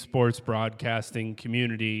the sports broadcasting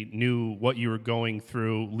community knew what you were going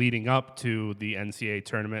through leading up to the NCAA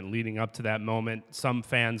tournament, leading up to that moment. Some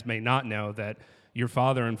fans may not know that your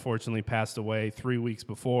father unfortunately passed away 3 weeks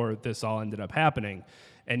before this all ended up happening.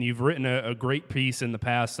 And you've written a great piece in the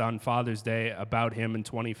past on Father's Day about him in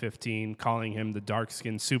 2015, calling him the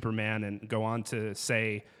dark-skinned Superman, and go on to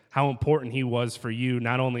say how important he was for you,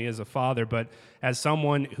 not only as a father, but as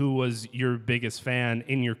someone who was your biggest fan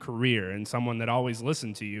in your career, and someone that always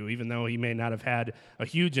listened to you, even though he may not have had a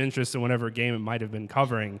huge interest in whatever game it might have been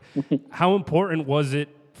covering. How important was it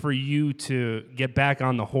for you to get back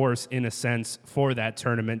on the horse, in a sense, for that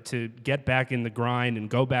tournament, to get back in the grind and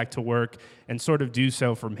go back to work and sort of do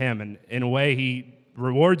so from him? And in a way, he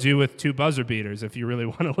rewards you with 2 buzzer beaters, if you really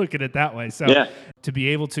want to look at it that way. So to be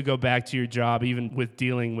able to go back to your job, even with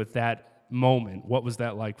dealing with that moment, what was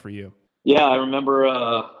that like for you? Yeah, I remember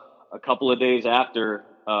a couple of days after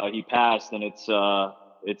he passed, and it's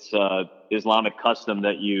Islamic custom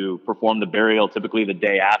that you perform the burial typically the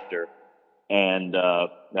day after. and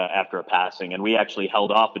after a passing. And we actually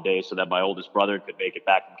held off a day so that my oldest brother could make it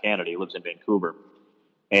back from Canada. He lives in Vancouver.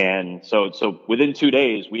 And so within 2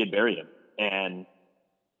 days, we had buried him. And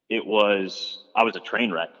I was a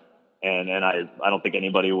train wreck. And I don't think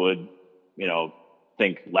anybody would,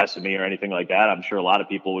 think less of me or anything like that. I'm sure a lot of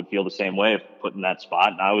people would feel the same way if put in that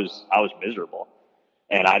spot. And I was miserable.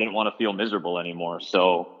 And I didn't want to feel miserable anymore.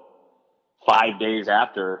 So 5 days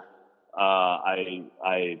after,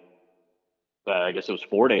 I guess it was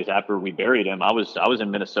 4 days after we buried him, I was in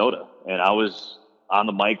Minnesota, and I was on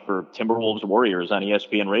the mic for Timberwolves Warriors on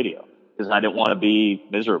ESPN radio because I didn't want to be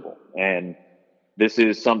miserable. And this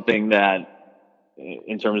is something that,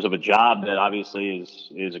 in terms of a job, that obviously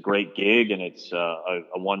is a great gig, and it's a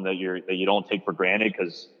one that you don't take for granted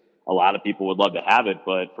because a lot of people would love to have it.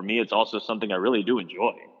 But for me, it's also something I really do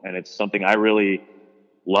enjoy, and it's something I really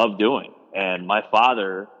love doing. And my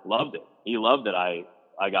father loved it. He loved that I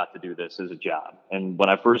got to do this as a job. And when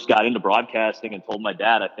I first got into broadcasting and told my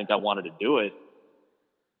dad I think I wanted to do it,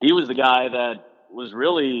 he was the guy that was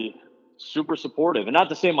really super supportive. And not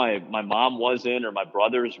to say my mom wasn't or my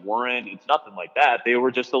brothers weren't. It's nothing like that. They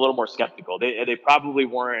were just a little more skeptical. They probably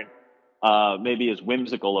weren't maybe as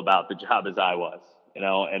whimsical about the job as I was,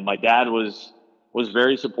 And my dad was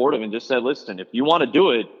very supportive and just said, listen, if you want to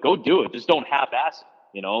do it, go do it. Just don't half-ass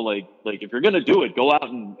it. Like if you're going to do it, go out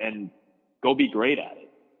and go be great at it.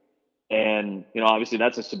 And, obviously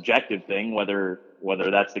that's a subjective thing, whether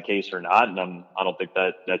that's the case or not. And I don't think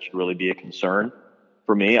that should really be a concern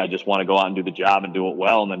for me. I just want to go out and do the job and do it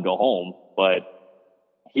well and then go home. But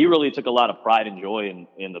he really took a lot of pride and joy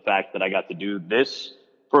in the fact that I got to do this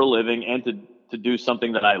for a living and to do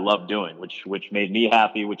something that I love doing, which made me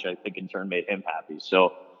happy, which I think in turn made him happy.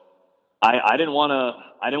 So I didn't want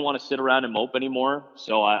to sit around and mope anymore.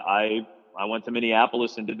 So I went to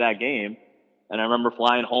Minneapolis and did that game. And I remember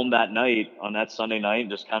flying home that night on that Sunday night,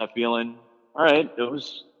 just kind of feeling, all right, it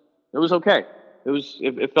was okay.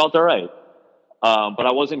 It felt all right. But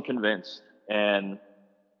I wasn't convinced. And,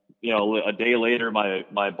 a day later,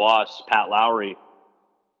 my boss, Pat Lowry,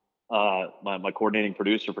 my coordinating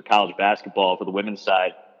producer for college basketball for the women's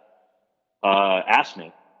side, asked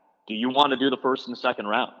me, do you want to do the first and second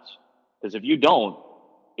rounds? Because if you don't,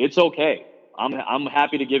 it's okay. I'm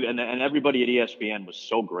happy to give it. And everybody at ESPN was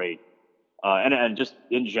so great. And just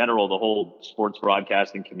in general, the whole sports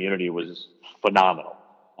broadcasting community was phenomenal.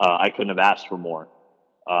 I couldn't have asked for more.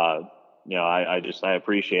 I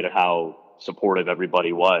appreciated how supportive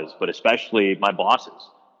everybody was, but especially my bosses.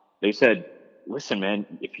 They said, listen, man,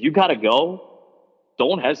 if you got to go,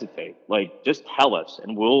 don't hesitate. Like, just tell us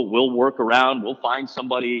and we'll work around. We'll find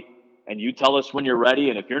somebody and you tell us when you're ready.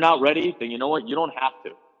 And if you're not ready, then you know what? You don't have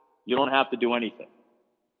to. You don't have to do anything.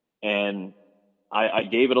 And I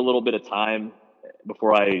gave it a little bit of time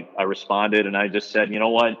before I responded, and I just said, you know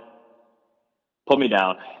what, put me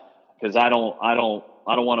down, because I don't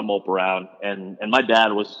want to mope around. And my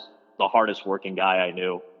dad was the hardest working guy I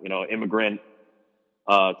knew. Immigrant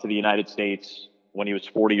to the United States when he was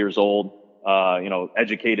 40 years old.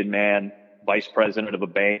 Educated man, vice president of a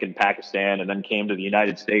bank in Pakistan, and then came to the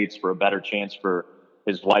United States for a better chance for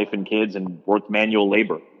his wife and kids, and worked manual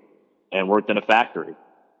labor and worked in a factory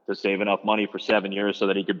to save enough money for 7 years so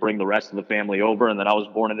that he could bring the rest of the family over. And then I was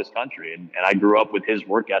born in this country, and I grew up with his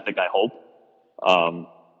work ethic, I hope.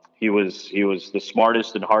 He was the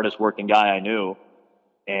smartest and hardest working guy I knew.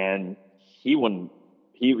 And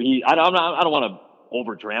I don't want to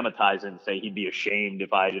over dramatize it and say he'd be ashamed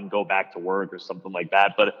if I didn't go back to work or something like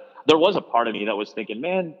that. But there was a part of me that was thinking,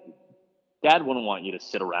 man, Dad wouldn't want you to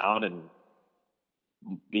sit around and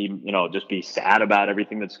just be sad about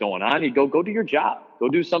everything that's going on. You go do your job, go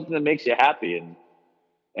do something that makes you happy.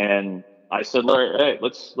 And I said, hey,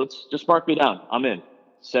 let's just mark me down. I'm in.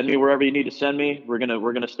 Send me wherever you need to send me. We're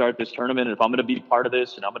gonna start this tournament. And if I'm gonna be part of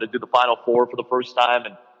this and I'm gonna do the Final Four for the first time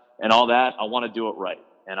and all that, I want to do it right.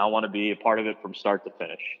 And I want to be a part of it from start to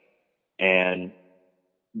finish. And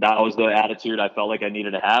that was the attitude I felt like I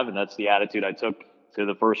needed to have. And that's the attitude I took to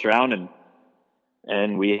the first round.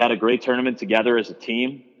 And we had a great tournament together as a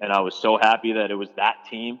team. And I was so happy that it was that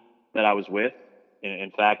team that I was with.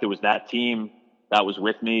 In fact, it was that team that was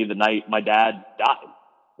with me the night my dad died,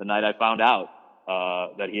 the night I found out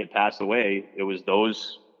that he had passed away. It was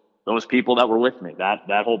those people that were with me,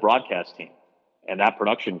 that whole broadcast team and that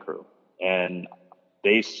production crew. And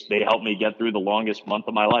they helped me get through the longest month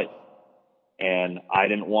of my life. And I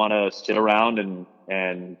didn't want to sit around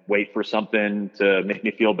and wait for something to make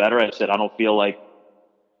me feel better. I said, I don't want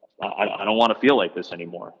to feel like this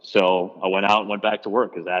anymore. So I went out and went back to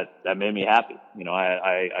work because that made me happy.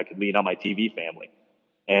 I could lean on my TV family.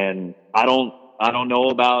 And I don't know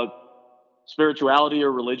about spirituality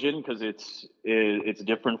or religion, because it's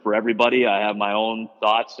different for everybody. I have my own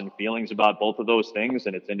thoughts and feelings about both of those things,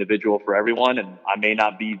 and it's individual for everyone. And I may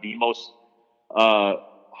not be the most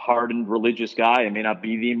hardened religious guy. I may not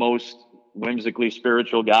be the most whimsically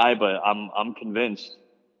spiritual guy, but I'm convinced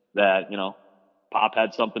that Pop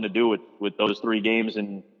had something to do with those 3 games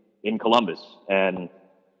in Columbus. And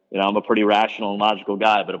I'm a pretty rational and logical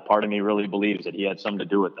guy, but a part of me really believes that he had something to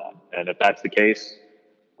do with that. And if that's the case,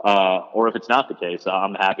 or if it's not the case,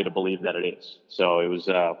 I'm happy to believe that it is. So it was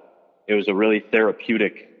a really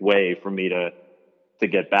therapeutic way for me to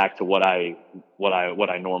get back to what I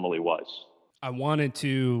normally was. I wanted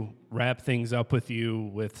to wrap things up with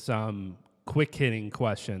you with some quick hitting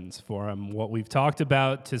questions from what we've talked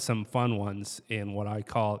about to some fun ones in what I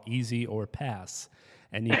call easy or pass.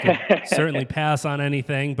 And you can certainly pass on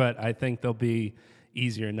anything, but I think they'll be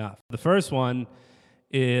easier enough. The first one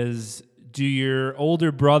is, do your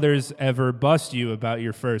older brothers ever bust you about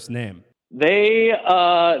your first name? They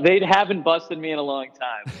haven't busted me in a long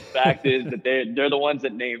time. The fact is that they're the ones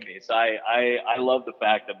that named me. So I love the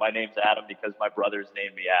fact that my name's Adam because my brothers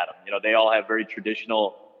named me Adam. They all have very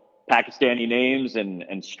traditional Pakistani names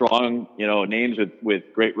and strong, names with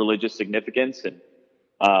great religious significance. And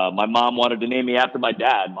my mom wanted to name me after my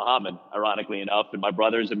dad, Muhammad, ironically enough. And my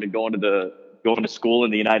brothers have been going to school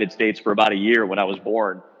in the United States for about a year when I was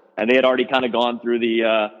born. And they had already kind of gone through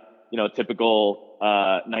the, typical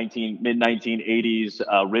mid-1980s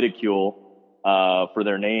ridicule for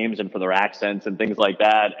their names and for their accents and things like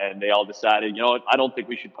that. And they all decided, I don't think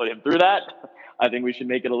we should put him through that. I think we should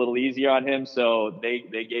make it a little easier on him. So they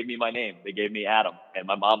gave me my name. They gave me Adam, and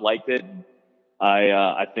my mom liked it.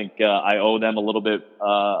 I think I owe them a little bit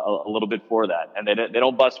for that, and they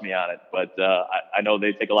don't bust me on it, but I know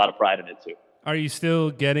they take a lot of pride in it too. Are you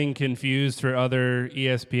still getting confused for other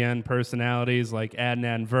ESPN personalities like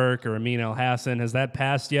Adnan Virk or Amin El Hassan? Has that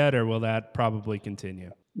passed yet, or will that probably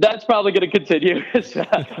continue? That's probably going to continue.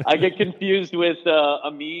 I get confused with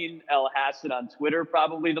Amin El Hassan on Twitter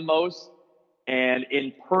probably the most, and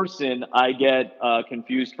in person I get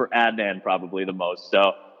confused for Adnan probably the most.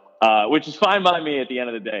 So, which is fine by me at the end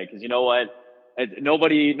of the day, because you know what?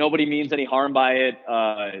 Nobody means any harm by it.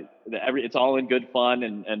 It's all in good fun,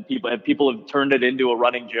 and people have turned it into a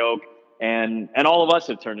running joke, and all of us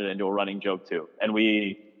have turned it into a running joke too. And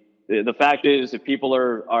the fact is, if people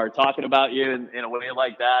are talking about you in a way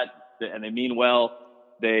like that, and they mean well,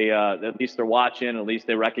 they at least they're watching, at least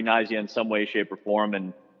they recognize you in some way, shape, or form,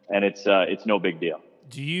 and it's no big deal.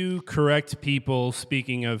 Do you correct people,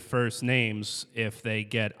 speaking of first names, if they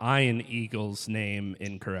get Ian Eagle's name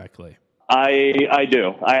incorrectly? I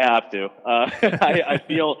do. I have to. I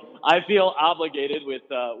feel obligated with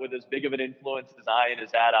as big of an influence as Ian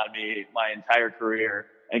has had on me my entire career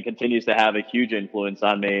and continues to have a huge influence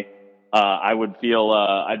on me. I would feel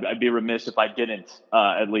I'd be remiss if I didn't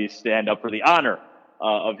at least stand up for the honor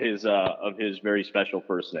of his very special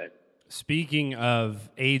first name. Speaking of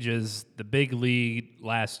ages, the big league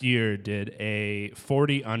last year did a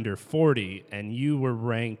 40 under 40, and you were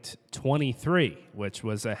ranked 23, which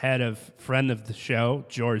was ahead of friend of the show,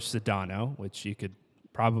 George Sedano, which you could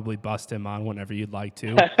probably bust him on whenever you'd like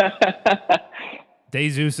to.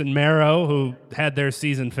 DeJesus and Mero, who had their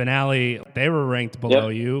season finale, they were ranked below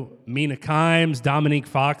you. Mina Kimes, Dominique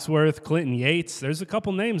Foxworth, Clinton Yates. There's a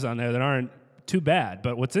couple names on there that aren't too bad.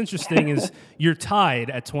 But what's interesting is you're tied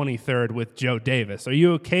at 23rd with Joe Davis. Are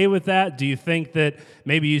you okay with that? Do you think that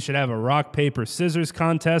maybe you should have a rock, paper, scissors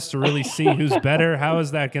contest to really see who's better? How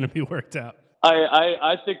is that going to be worked out?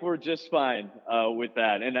 I think we're just fine with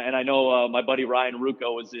that. And I know my buddy Ryan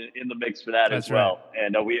Rucco was in the mix for that as well.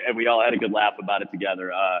 Right. And we all had a good laugh about it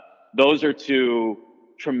together. Those are two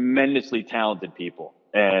tremendously talented people.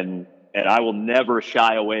 And I will never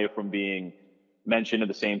shy away from being mentioned in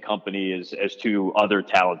the same company as two other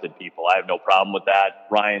talented people. I have no problem with that.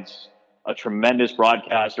 Ryan's a tremendous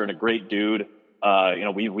broadcaster and a great dude.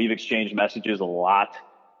 We've exchanged messages a lot,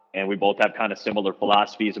 and we both have kind of similar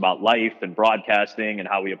philosophies about life and broadcasting and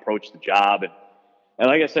how we approach the job. And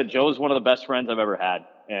like I said, Joe's one of the best friends I've ever had.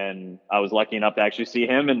 And I was lucky enough to actually see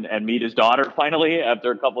him and meet his daughter finally after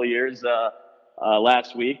a couple of years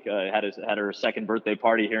last week. Had her second birthday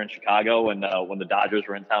party here in Chicago when the Dodgers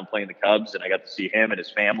were in town playing the Cubs, and I got to see him and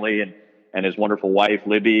his family and his wonderful wife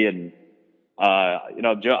Libby. And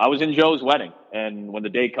Joe, I was in Joe's wedding, and when the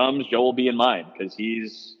day comes, Joe will be in mine, because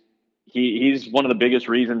he's one of the biggest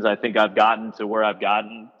reasons I think I've gotten to where I've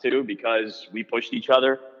gotten to, because we pushed each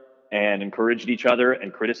other and encouraged each other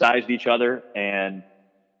and criticized each other and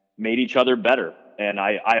made each other better. And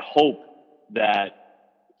I hope that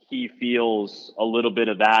he feels a little bit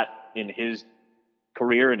of that in his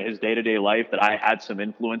career and his day-to-day life that I had some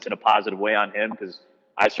influence in a positive way on him, because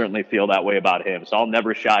I certainly feel that way about him. So I'll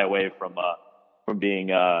never shy away from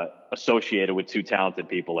being associated with two talented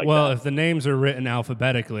people like that. Well, if the names are written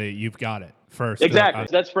alphabetically, you've got it first. Exactly.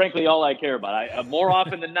 That's frankly all I care about. More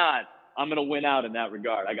often than not, I'm going to win out in that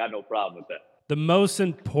regard. I got no problem with that. The most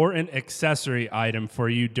important accessory item for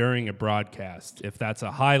you during a broadcast, if that's a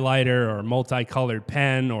highlighter or a multicolored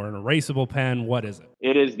pen or an erasable pen, what is it?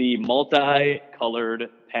 It is the multicolored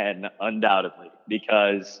pen, undoubtedly,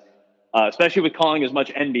 because especially with calling as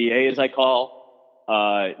much NBA as I call,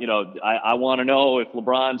 I want to know if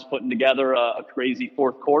LeBron's putting together a crazy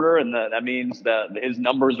fourth quarter, and that means that his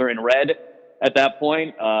numbers are in red at that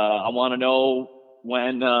point. I want to know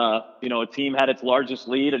when a team had its largest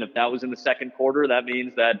lead, and if that was in the second quarter, that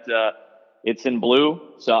means that it's in blue.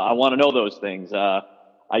 So I want to know those things.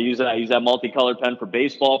 I use that multicolored pen for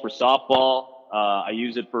baseball, for softball. I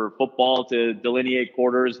use it for football to delineate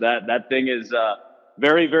quarters. That thing is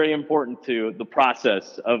very, very important to the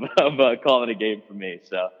process of calling a game for me.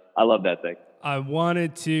 So I love that thing. I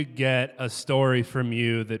wanted to get a story from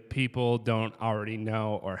you that people don't already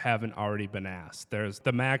know or haven't already been asked. There's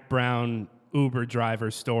the Mac Brown Uber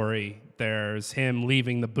driver story. There's him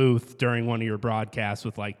leaving the booth during one of your broadcasts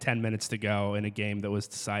with like 10 minutes to go in a game that was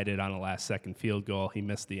decided on a last-second field goal. He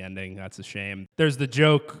missed the ending. That's a shame. There's the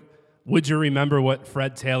joke, would you remember what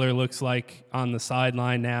Fred Taylor looks like on the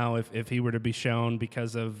sideline now if he were to be shown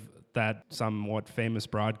because of that somewhat famous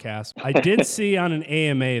broadcast? I did see on an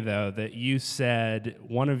AMA, though, that you said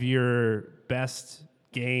one of your best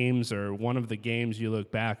games, or one of the games you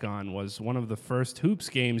look back on, was one of the first hoops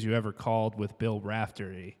games you ever called with Bill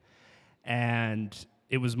Raftery. And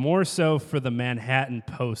it was more so for the Manhattan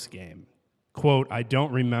Post game. Quote, I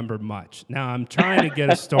don't remember much. Now, I'm trying to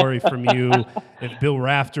get a story from you if Bill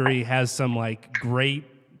Raftery has some like great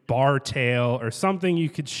bar tale or something you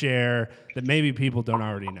could share that maybe people don't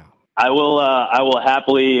already know. I will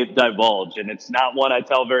happily divulge, and it's not one I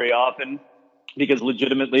tell very often, because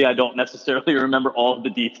legitimately I don't necessarily remember all of the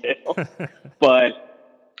details. But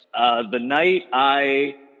the night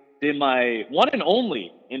I did my one and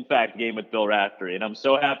only, in fact, game with Bill Raftery, and I'm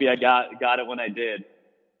so happy I got it when I did,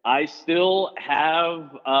 I still have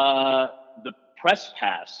the press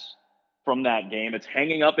pass from that game. It's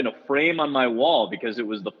hanging up in a frame on my wall because it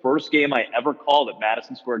was the first game I ever called at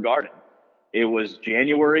Madison Square Garden. It was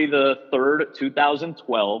January the 3rd,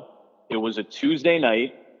 2012. It was a Tuesday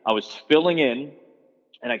night. I was filling in,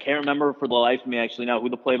 and I can't remember for the life of me actually now who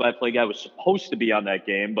the play-by-play guy was supposed to be on that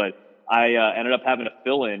game, but I ended up having to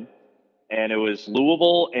fill in, and it was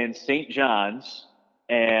Louisville and St. John's,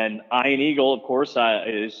 and Ian Eagle, of course,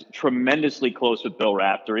 is tremendously close with Bill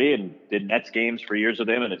Raftery and did Nets games for years with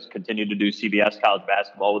him and has continued to do CBS college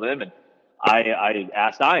basketball with him. And I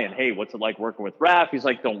asked Ian, hey, what's it like working with Raf? He's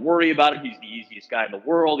like, don't worry about it. He's the easiest guy in the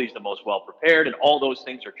world. He's the most well-prepared, and all those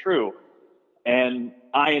things are true. And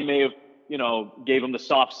Ian may have, gave him the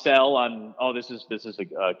soft sell on, oh, this is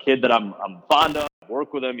a kid that I'm fond of. I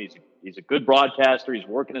work with him. He's a good broadcaster. He's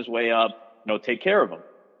working his way up. Take care of him.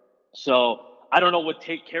 So I don't know what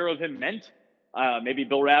take care of him meant. Maybe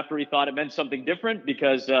Bill Raftery thought it meant something different,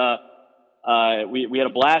 because we had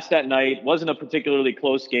a blast that night. It wasn't a particularly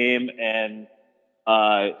close game, and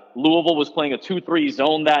Louisville was playing a 2-3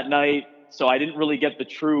 zone that night, so I didn't really get the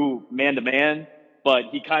true man-to-man, but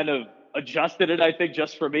he kind of adjusted it, I think,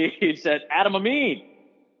 just for me. He said, Adam Amin,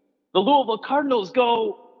 the Louisville Cardinals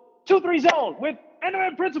go 2-3 zone with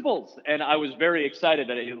man-to-man principles. And I was very excited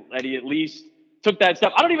that he at least took that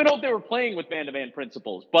step. I don't even know if they were playing with man-to-man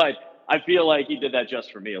principles, but I feel like he did that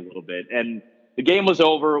just for me a little bit. And the game was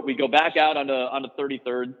over. We go back out on the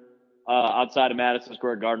 33rd outside of Madison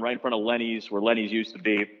Square Garden, right in front of Lenny's, where Lenny's used to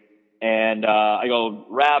be. And I go,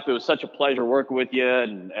 Raph, it was such a pleasure working with you,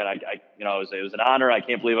 and it was an honor. I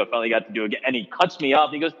can't believe I finally got to do it again. And he cuts me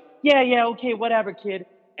off, and he goes, yeah, okay, whatever, kid.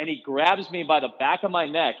 And he grabs me by the back of my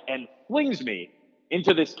neck and flings me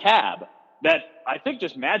into this cab that I think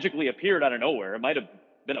just magically appeared out of nowhere. It might have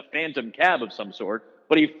been a phantom cab of some sort,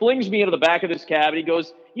 but he flings me into the back of this cab, and he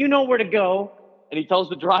goes, you know where to go. And he tells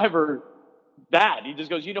the driver that. He just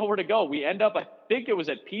goes, you know where to go. We end up, I think it was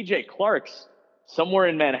at PJ Clark's, somewhere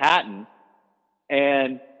in Manhattan,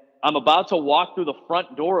 and I'm about to walk through the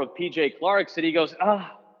front door of PJ Clark's, and he goes,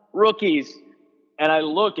 rookies. And I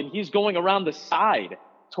look, and he's going around the side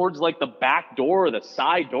towards like the back door or the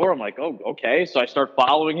side door. I'm like, oh, okay. So I start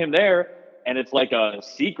following him there, and it's like a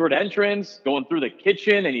secret entrance going through the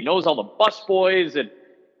kitchen, and he knows all the busboys,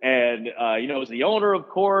 and he knows the owner, of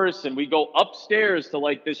course, and we go upstairs to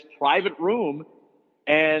like this private room,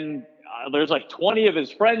 and there's like 20 of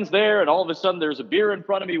his friends there, and all of a sudden there's a beer in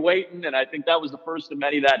front of me waiting, and I think that was the first of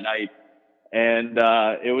many that night. And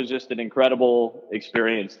it was just an incredible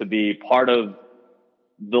experience to be part of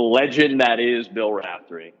the legend that is Bill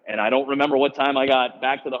Raftery. And I don't remember what time I got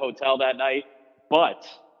back to the hotel that night, but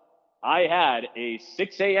I had a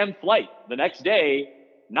 6 a.m. flight the next day,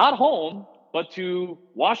 not home, but to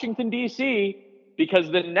Washington, D.C.,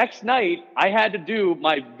 because the next night I had to do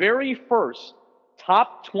my very first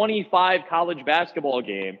top 25 college basketball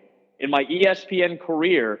game in my ESPN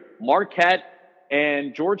career, Marquette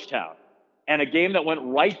and Georgetown. And a game that went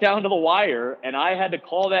right down to the wire, and I had to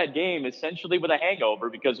call that game essentially with a hangover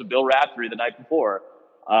because of Bill Raftery the night before.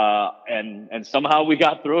 And somehow we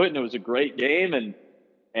got through it, and it was a great game,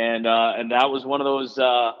 and that was one of those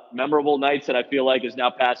memorable nights that I feel like is now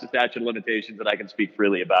past the statute of limitations, and I can speak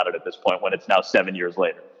freely about it at this point when it's now 7 years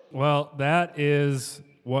later. Well, that is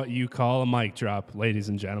what you call a mic drop, ladies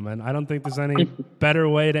and gentlemen. I don't think there's any better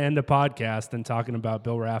way to end a podcast than talking about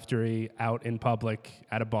Bill Raftery out in public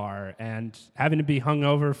at a bar and having to be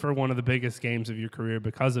hungover for one of the biggest games of your career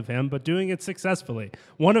because of him, but doing it successfully.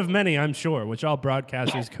 One of many, I'm sure, which all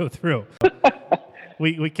broadcasters go through.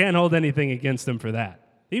 We can't hold anything against him for that.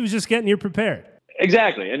 He was just getting you prepared.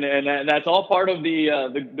 Exactly, and that's all part of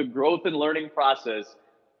the growth and learning process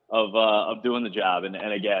of doing the job. And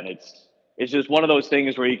again, it's just one of those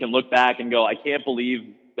things where you can look back and go, I can't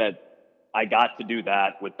believe that I got to do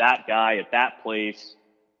that with that guy at that place.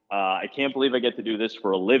 I can't believe I get to do this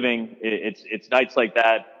for a living. It's nights like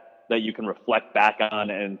that you can reflect back on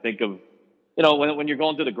and think of, when you're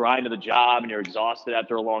going through the grind of the job and you're exhausted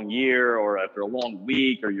after a long year or after a long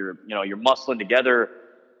week, or you're muscling together,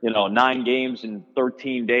 9 games in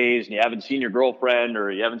 13 days, and you haven't seen your girlfriend, or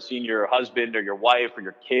you haven't seen your husband or your wife or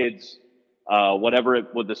your kids, whatever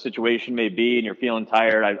the situation may be, and you're feeling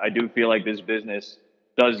tired. I do feel like this business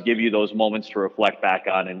does give you those moments to reflect back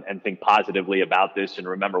on and think positively about this and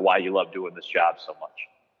remember why you love doing this job so much.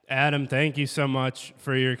 Adam, thank you so much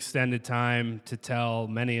for your extended time to tell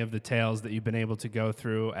many of the tales that you've been able to go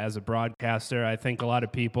through as a broadcaster. I think a lot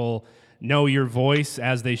of people know your voice,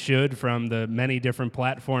 as they should, from the many different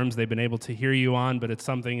platforms they've been able to hear you on, but it's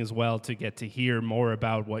something as well to get to hear more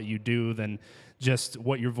about what you do than just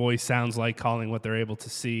what your voice sounds like, calling what they're able to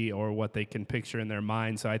see or what they can picture in their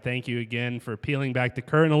mind. So I thank you again for peeling back the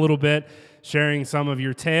curtain a little bit, sharing some of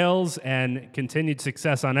your tales, and continued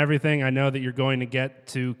success on everything. I know that you're going to get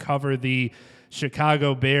to cover the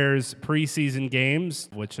Chicago Bears preseason games,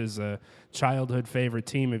 which is a childhood favorite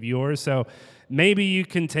team of yours. So maybe you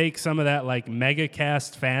can take some of that like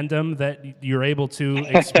megacast fandom that you're able to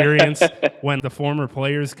experience when the former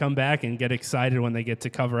players come back and get excited when they get to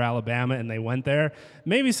cover Alabama and they went there.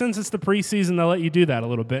 Maybe since it's the preseason, they'll let you do that a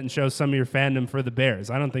little bit and show some of your fandom for the Bears.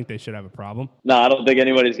 I don't think they should have a problem. No, I don't think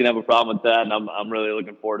anybody's going to have a problem with that, and I'm really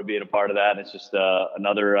looking forward to being a part of that. It's just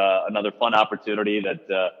another fun opportunity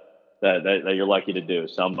that you're lucky to do.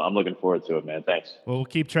 So I'm looking forward to it, man. Thanks. Well, we'll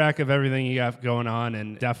keep track of everything you have going on,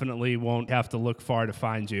 and definitely won't have to look far to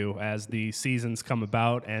find you as the seasons come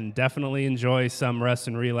about, and definitely enjoy some rest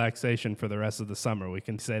and relaxation for the rest of the summer. We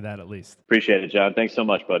can say that at least. Appreciate it, John. Thanks so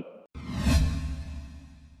much, bud.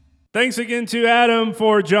 Thanks again to Adam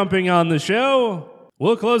for jumping on the show.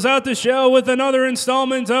 We'll close out the show with another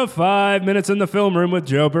installment of 5 Minutes in the Film Room with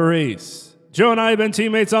Joe Barris. Joe and I have been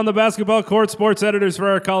teammates on the basketball court, sports editors for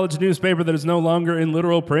our college newspaper that is no longer in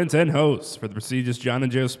literal print, and hosts for the prestigious John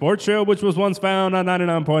and Joe Sports Show, which was once found on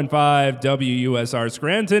 99.5 WUSR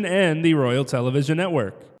Scranton and the Royal Television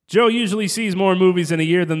Network. Joe usually sees more movies in a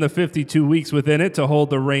year than the 52 weeks within it to hold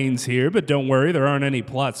the reins here, but don't worry, there aren't any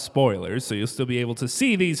plot spoilers, so you'll still be able to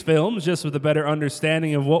see these films just with a better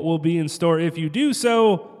understanding of what will be in store if you do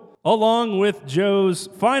so, along with Joe's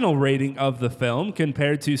final rating of the film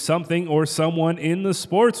compared to something or someone in the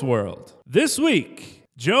sports world. This week,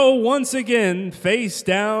 Joe once again faced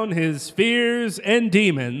down his fears and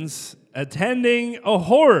demons attending a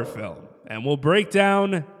horror film, and will break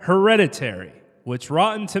down Hereditary, which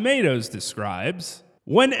Rotten Tomatoes describes: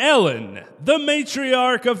 when Ellen, the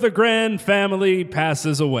matriarch of the Grand family,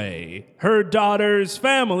 passes away, her daughter's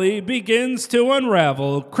family begins to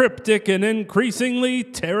unravel cryptic and increasingly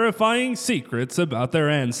terrifying secrets about their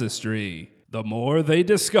ancestry. The more they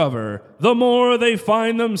discover, the more they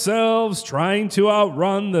find themselves trying to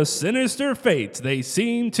outrun the sinister fate they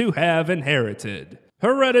seem to have inherited.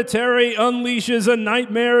 Hereditary unleashes a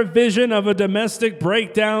nightmare vision of a domestic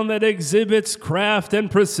breakdown that exhibits craft and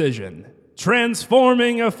precision,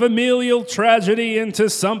 transforming a familial tragedy into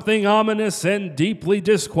something ominous and deeply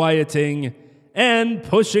disquieting, and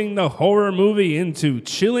pushing the horror movie into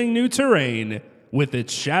chilling new terrain with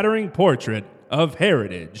its shattering portrait of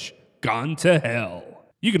heritage Gone to Hell.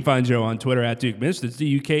 You can find Joe on Twitter at DukeMich, that's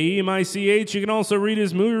DukeMich. You can also read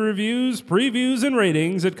his movie reviews, previews, and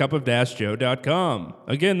ratings at cupofjoe.com.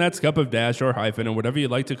 Again, that's cupofdash or hyphen or whatever you'd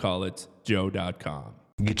like to call it, joe.com.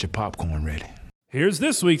 Get your popcorn ready. Here's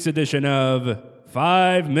this week's edition of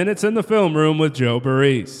 5 Minutes in the Film Room with Joe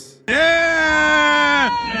Burris.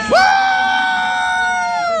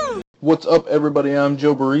 What's up, everybody? I'm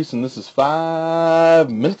Joe Burris, and this is 5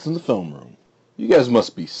 Minutes in the Film Room. You guys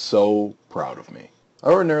must be so proud of me. I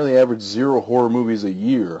ordinarily average 0 horror movies a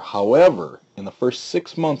year. However, in the first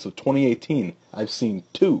 6 months of 2018, I've seen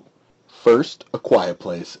 2. First, A Quiet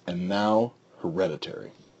Place, and now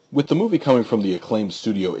Hereditary. With the movie coming from the acclaimed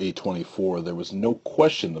studio A24, there was no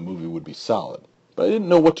question the movie would be solid. But I didn't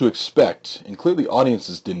know what to expect, and clearly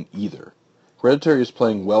audiences didn't either. Hereditary is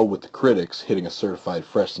playing well with the critics, hitting a certified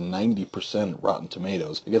fresh 90% Rotten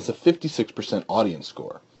Tomatoes against a 56% audience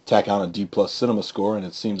score. Tack on a D+ cinema score, and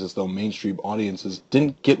it seems as though mainstream audiences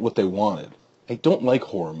didn't get what they wanted. I don't like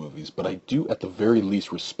horror movies, but I do at the very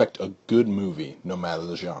least respect a good movie, no matter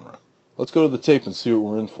the genre. Let's go to the tape and see what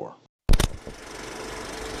we're in for.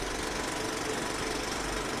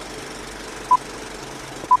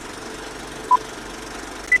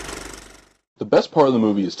 The best part of the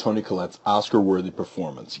movie is Toni Collette's Oscar-worthy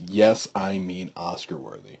performance. Yes, I mean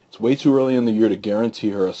Oscar-worthy. It's way too early in the year to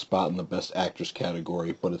guarantee her a spot in the Best Actress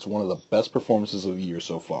category, but it's one of the best performances of the year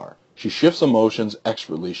so far. She shifts emotions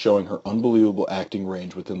expertly, showing her unbelievable acting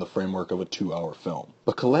range within the framework of a 2-hour film.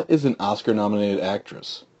 But Collette is an Oscar-nominated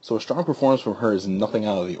actress, so a strong performance from her is nothing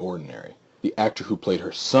out of the ordinary. The actor who played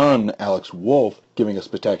her son, Alex Wolff, giving a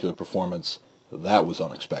spectacular performance, that was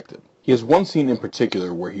unexpected. He has one scene in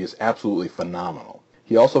particular where he is absolutely phenomenal.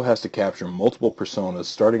 He also has to capture multiple personas,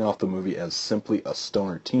 starting off the movie as simply a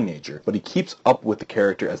stoner teenager, but he keeps up with the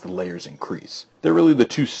character as the layers increase. They're really the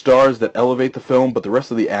 2 stars that elevate the film, but the rest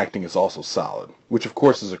of the acting is also solid, which of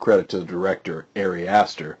course is a credit to the director, Ari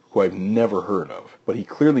Aster, who I've never heard of, but he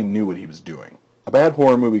clearly knew what he was doing. A bad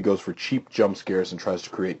horror movie goes for cheap jump scares and tries to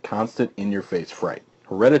create constant in-your-face fright.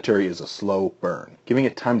 Hereditary is a slow burn, giving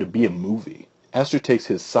it time to be a movie. Aster takes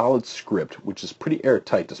his solid script, which is pretty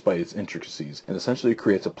airtight despite its intricacies, and essentially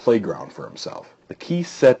creates a playground for himself. The key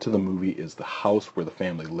set to the movie is the house where the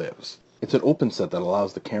family lives. It's an open set that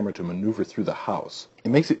allows the camera to maneuver through the house.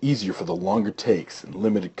 It makes it easier for the longer takes and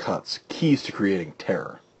limited cuts, keys to creating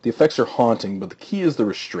terror. The effects are haunting, but the key is the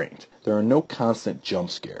restraint. There are no constant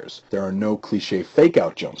jump scares. There are no cliche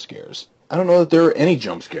fake-out jump scares. I don't know that there are any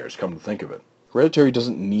jump scares, come to think of it. Hereditary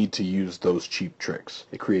doesn't need to use those cheap tricks.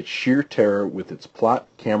 It creates sheer terror with its plot,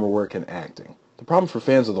 camera work, and acting. The problem for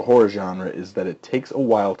fans of the horror genre is that it takes a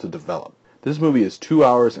while to develop. This movie is 2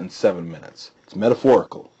 hours and 7 minutes. It's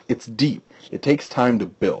metaphorical. It's deep. It takes time to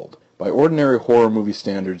build. By ordinary horror movie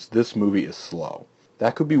standards, this movie is slow.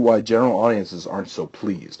 That could be why general audiences aren't so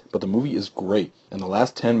pleased, but the movie is great, and the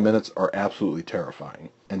last 10 minutes are absolutely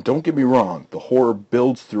terrifying. And don't get me wrong, the horror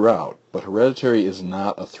builds throughout, but Hereditary is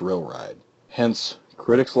not a thrill ride. Hence,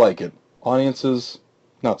 critics like it, audiences,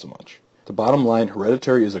 not so much. The bottom line,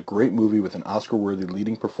 Hereditary is a great movie with an Oscar-worthy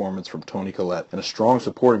leading performance from Toni Collette and a strong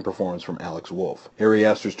supporting performance from Alex Wolff. Ari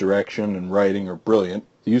Aster's direction and writing are brilliant.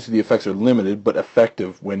 The use of the effects are limited, but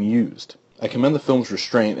effective when used. I commend the film's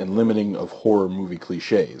restraint and limiting of horror movie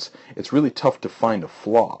cliches. It's really tough to find a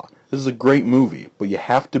flaw. This is a great movie, but you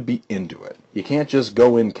have to be into it. You can't just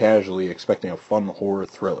go in casually expecting a fun horror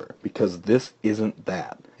thriller, because this isn't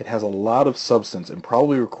that. It has a lot of substance and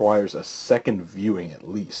probably requires a second viewing at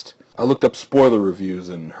least. I looked up spoiler reviews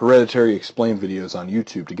and Hereditary Explained videos on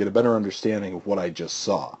YouTube to get a better understanding of what I just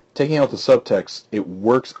saw. Taking out the subtext, it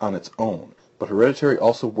works on its own, but Hereditary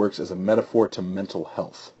also works as a metaphor to mental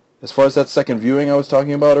health. As far as that second viewing I was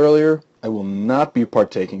talking about earlier, I will not be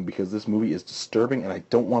partaking because this movie is disturbing and I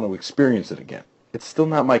don't want to experience it again. It's still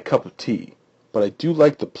not my cup of tea, but I do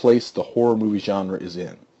like the place the horror movie genre is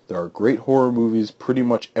in. There are great horror movies pretty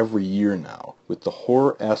much every year now. With the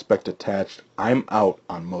horror aspect attached, I'm out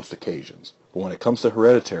on most occasions. But when it comes to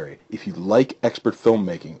Hereditary, if you like expert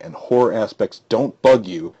filmmaking and horror aspects don't bug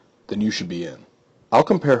you, then you should be in. I'll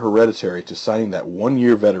compare Hereditary to signing that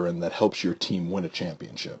one-year veteran that helps your team win a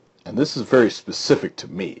championship. And this is very specific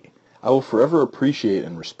to me. I will forever appreciate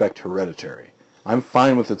and respect Hereditary. I'm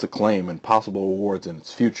fine with its acclaim and possible awards in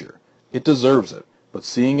its future. It deserves it, but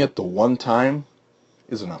seeing it the one time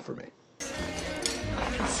is enough for me.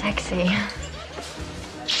 Sexy.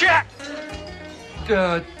 Check!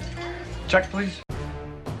 Check, please.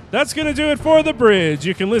 That's going to do it for The Bridge.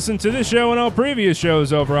 You can listen to this show and all previous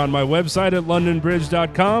shows over on my website at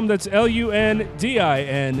londonbridge.com. That's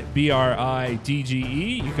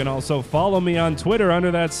LUNDINBRIDGE. You can also follow me on Twitter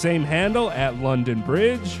under that same handle at London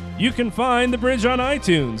Bridge. You can find The Bridge on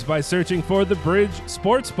iTunes by searching for The Bridge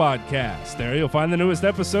Sports Podcast. There you'll find the newest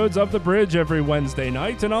episodes of The Bridge every Wednesday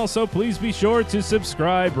night. And also please be sure to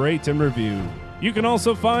subscribe, rate, and review. You can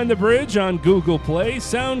also find The Bridge on Google Play,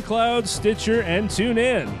 SoundCloud, Stitcher, and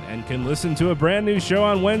TuneIn, and can listen to a brand new show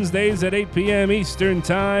on Wednesdays at 8 p.m. Eastern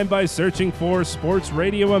Time by searching for Sports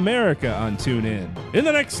Radio America on TuneIn. In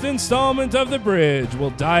the next installment of The Bridge, we'll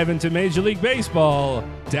dive into Major League Baseball,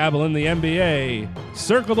 dabble in the NBA,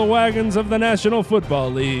 circle the wagons of the National Football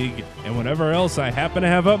League, and whatever else I happen to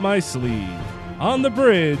have up my sleeve. On The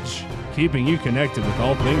Bridge, keeping you connected with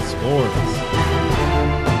all things sports.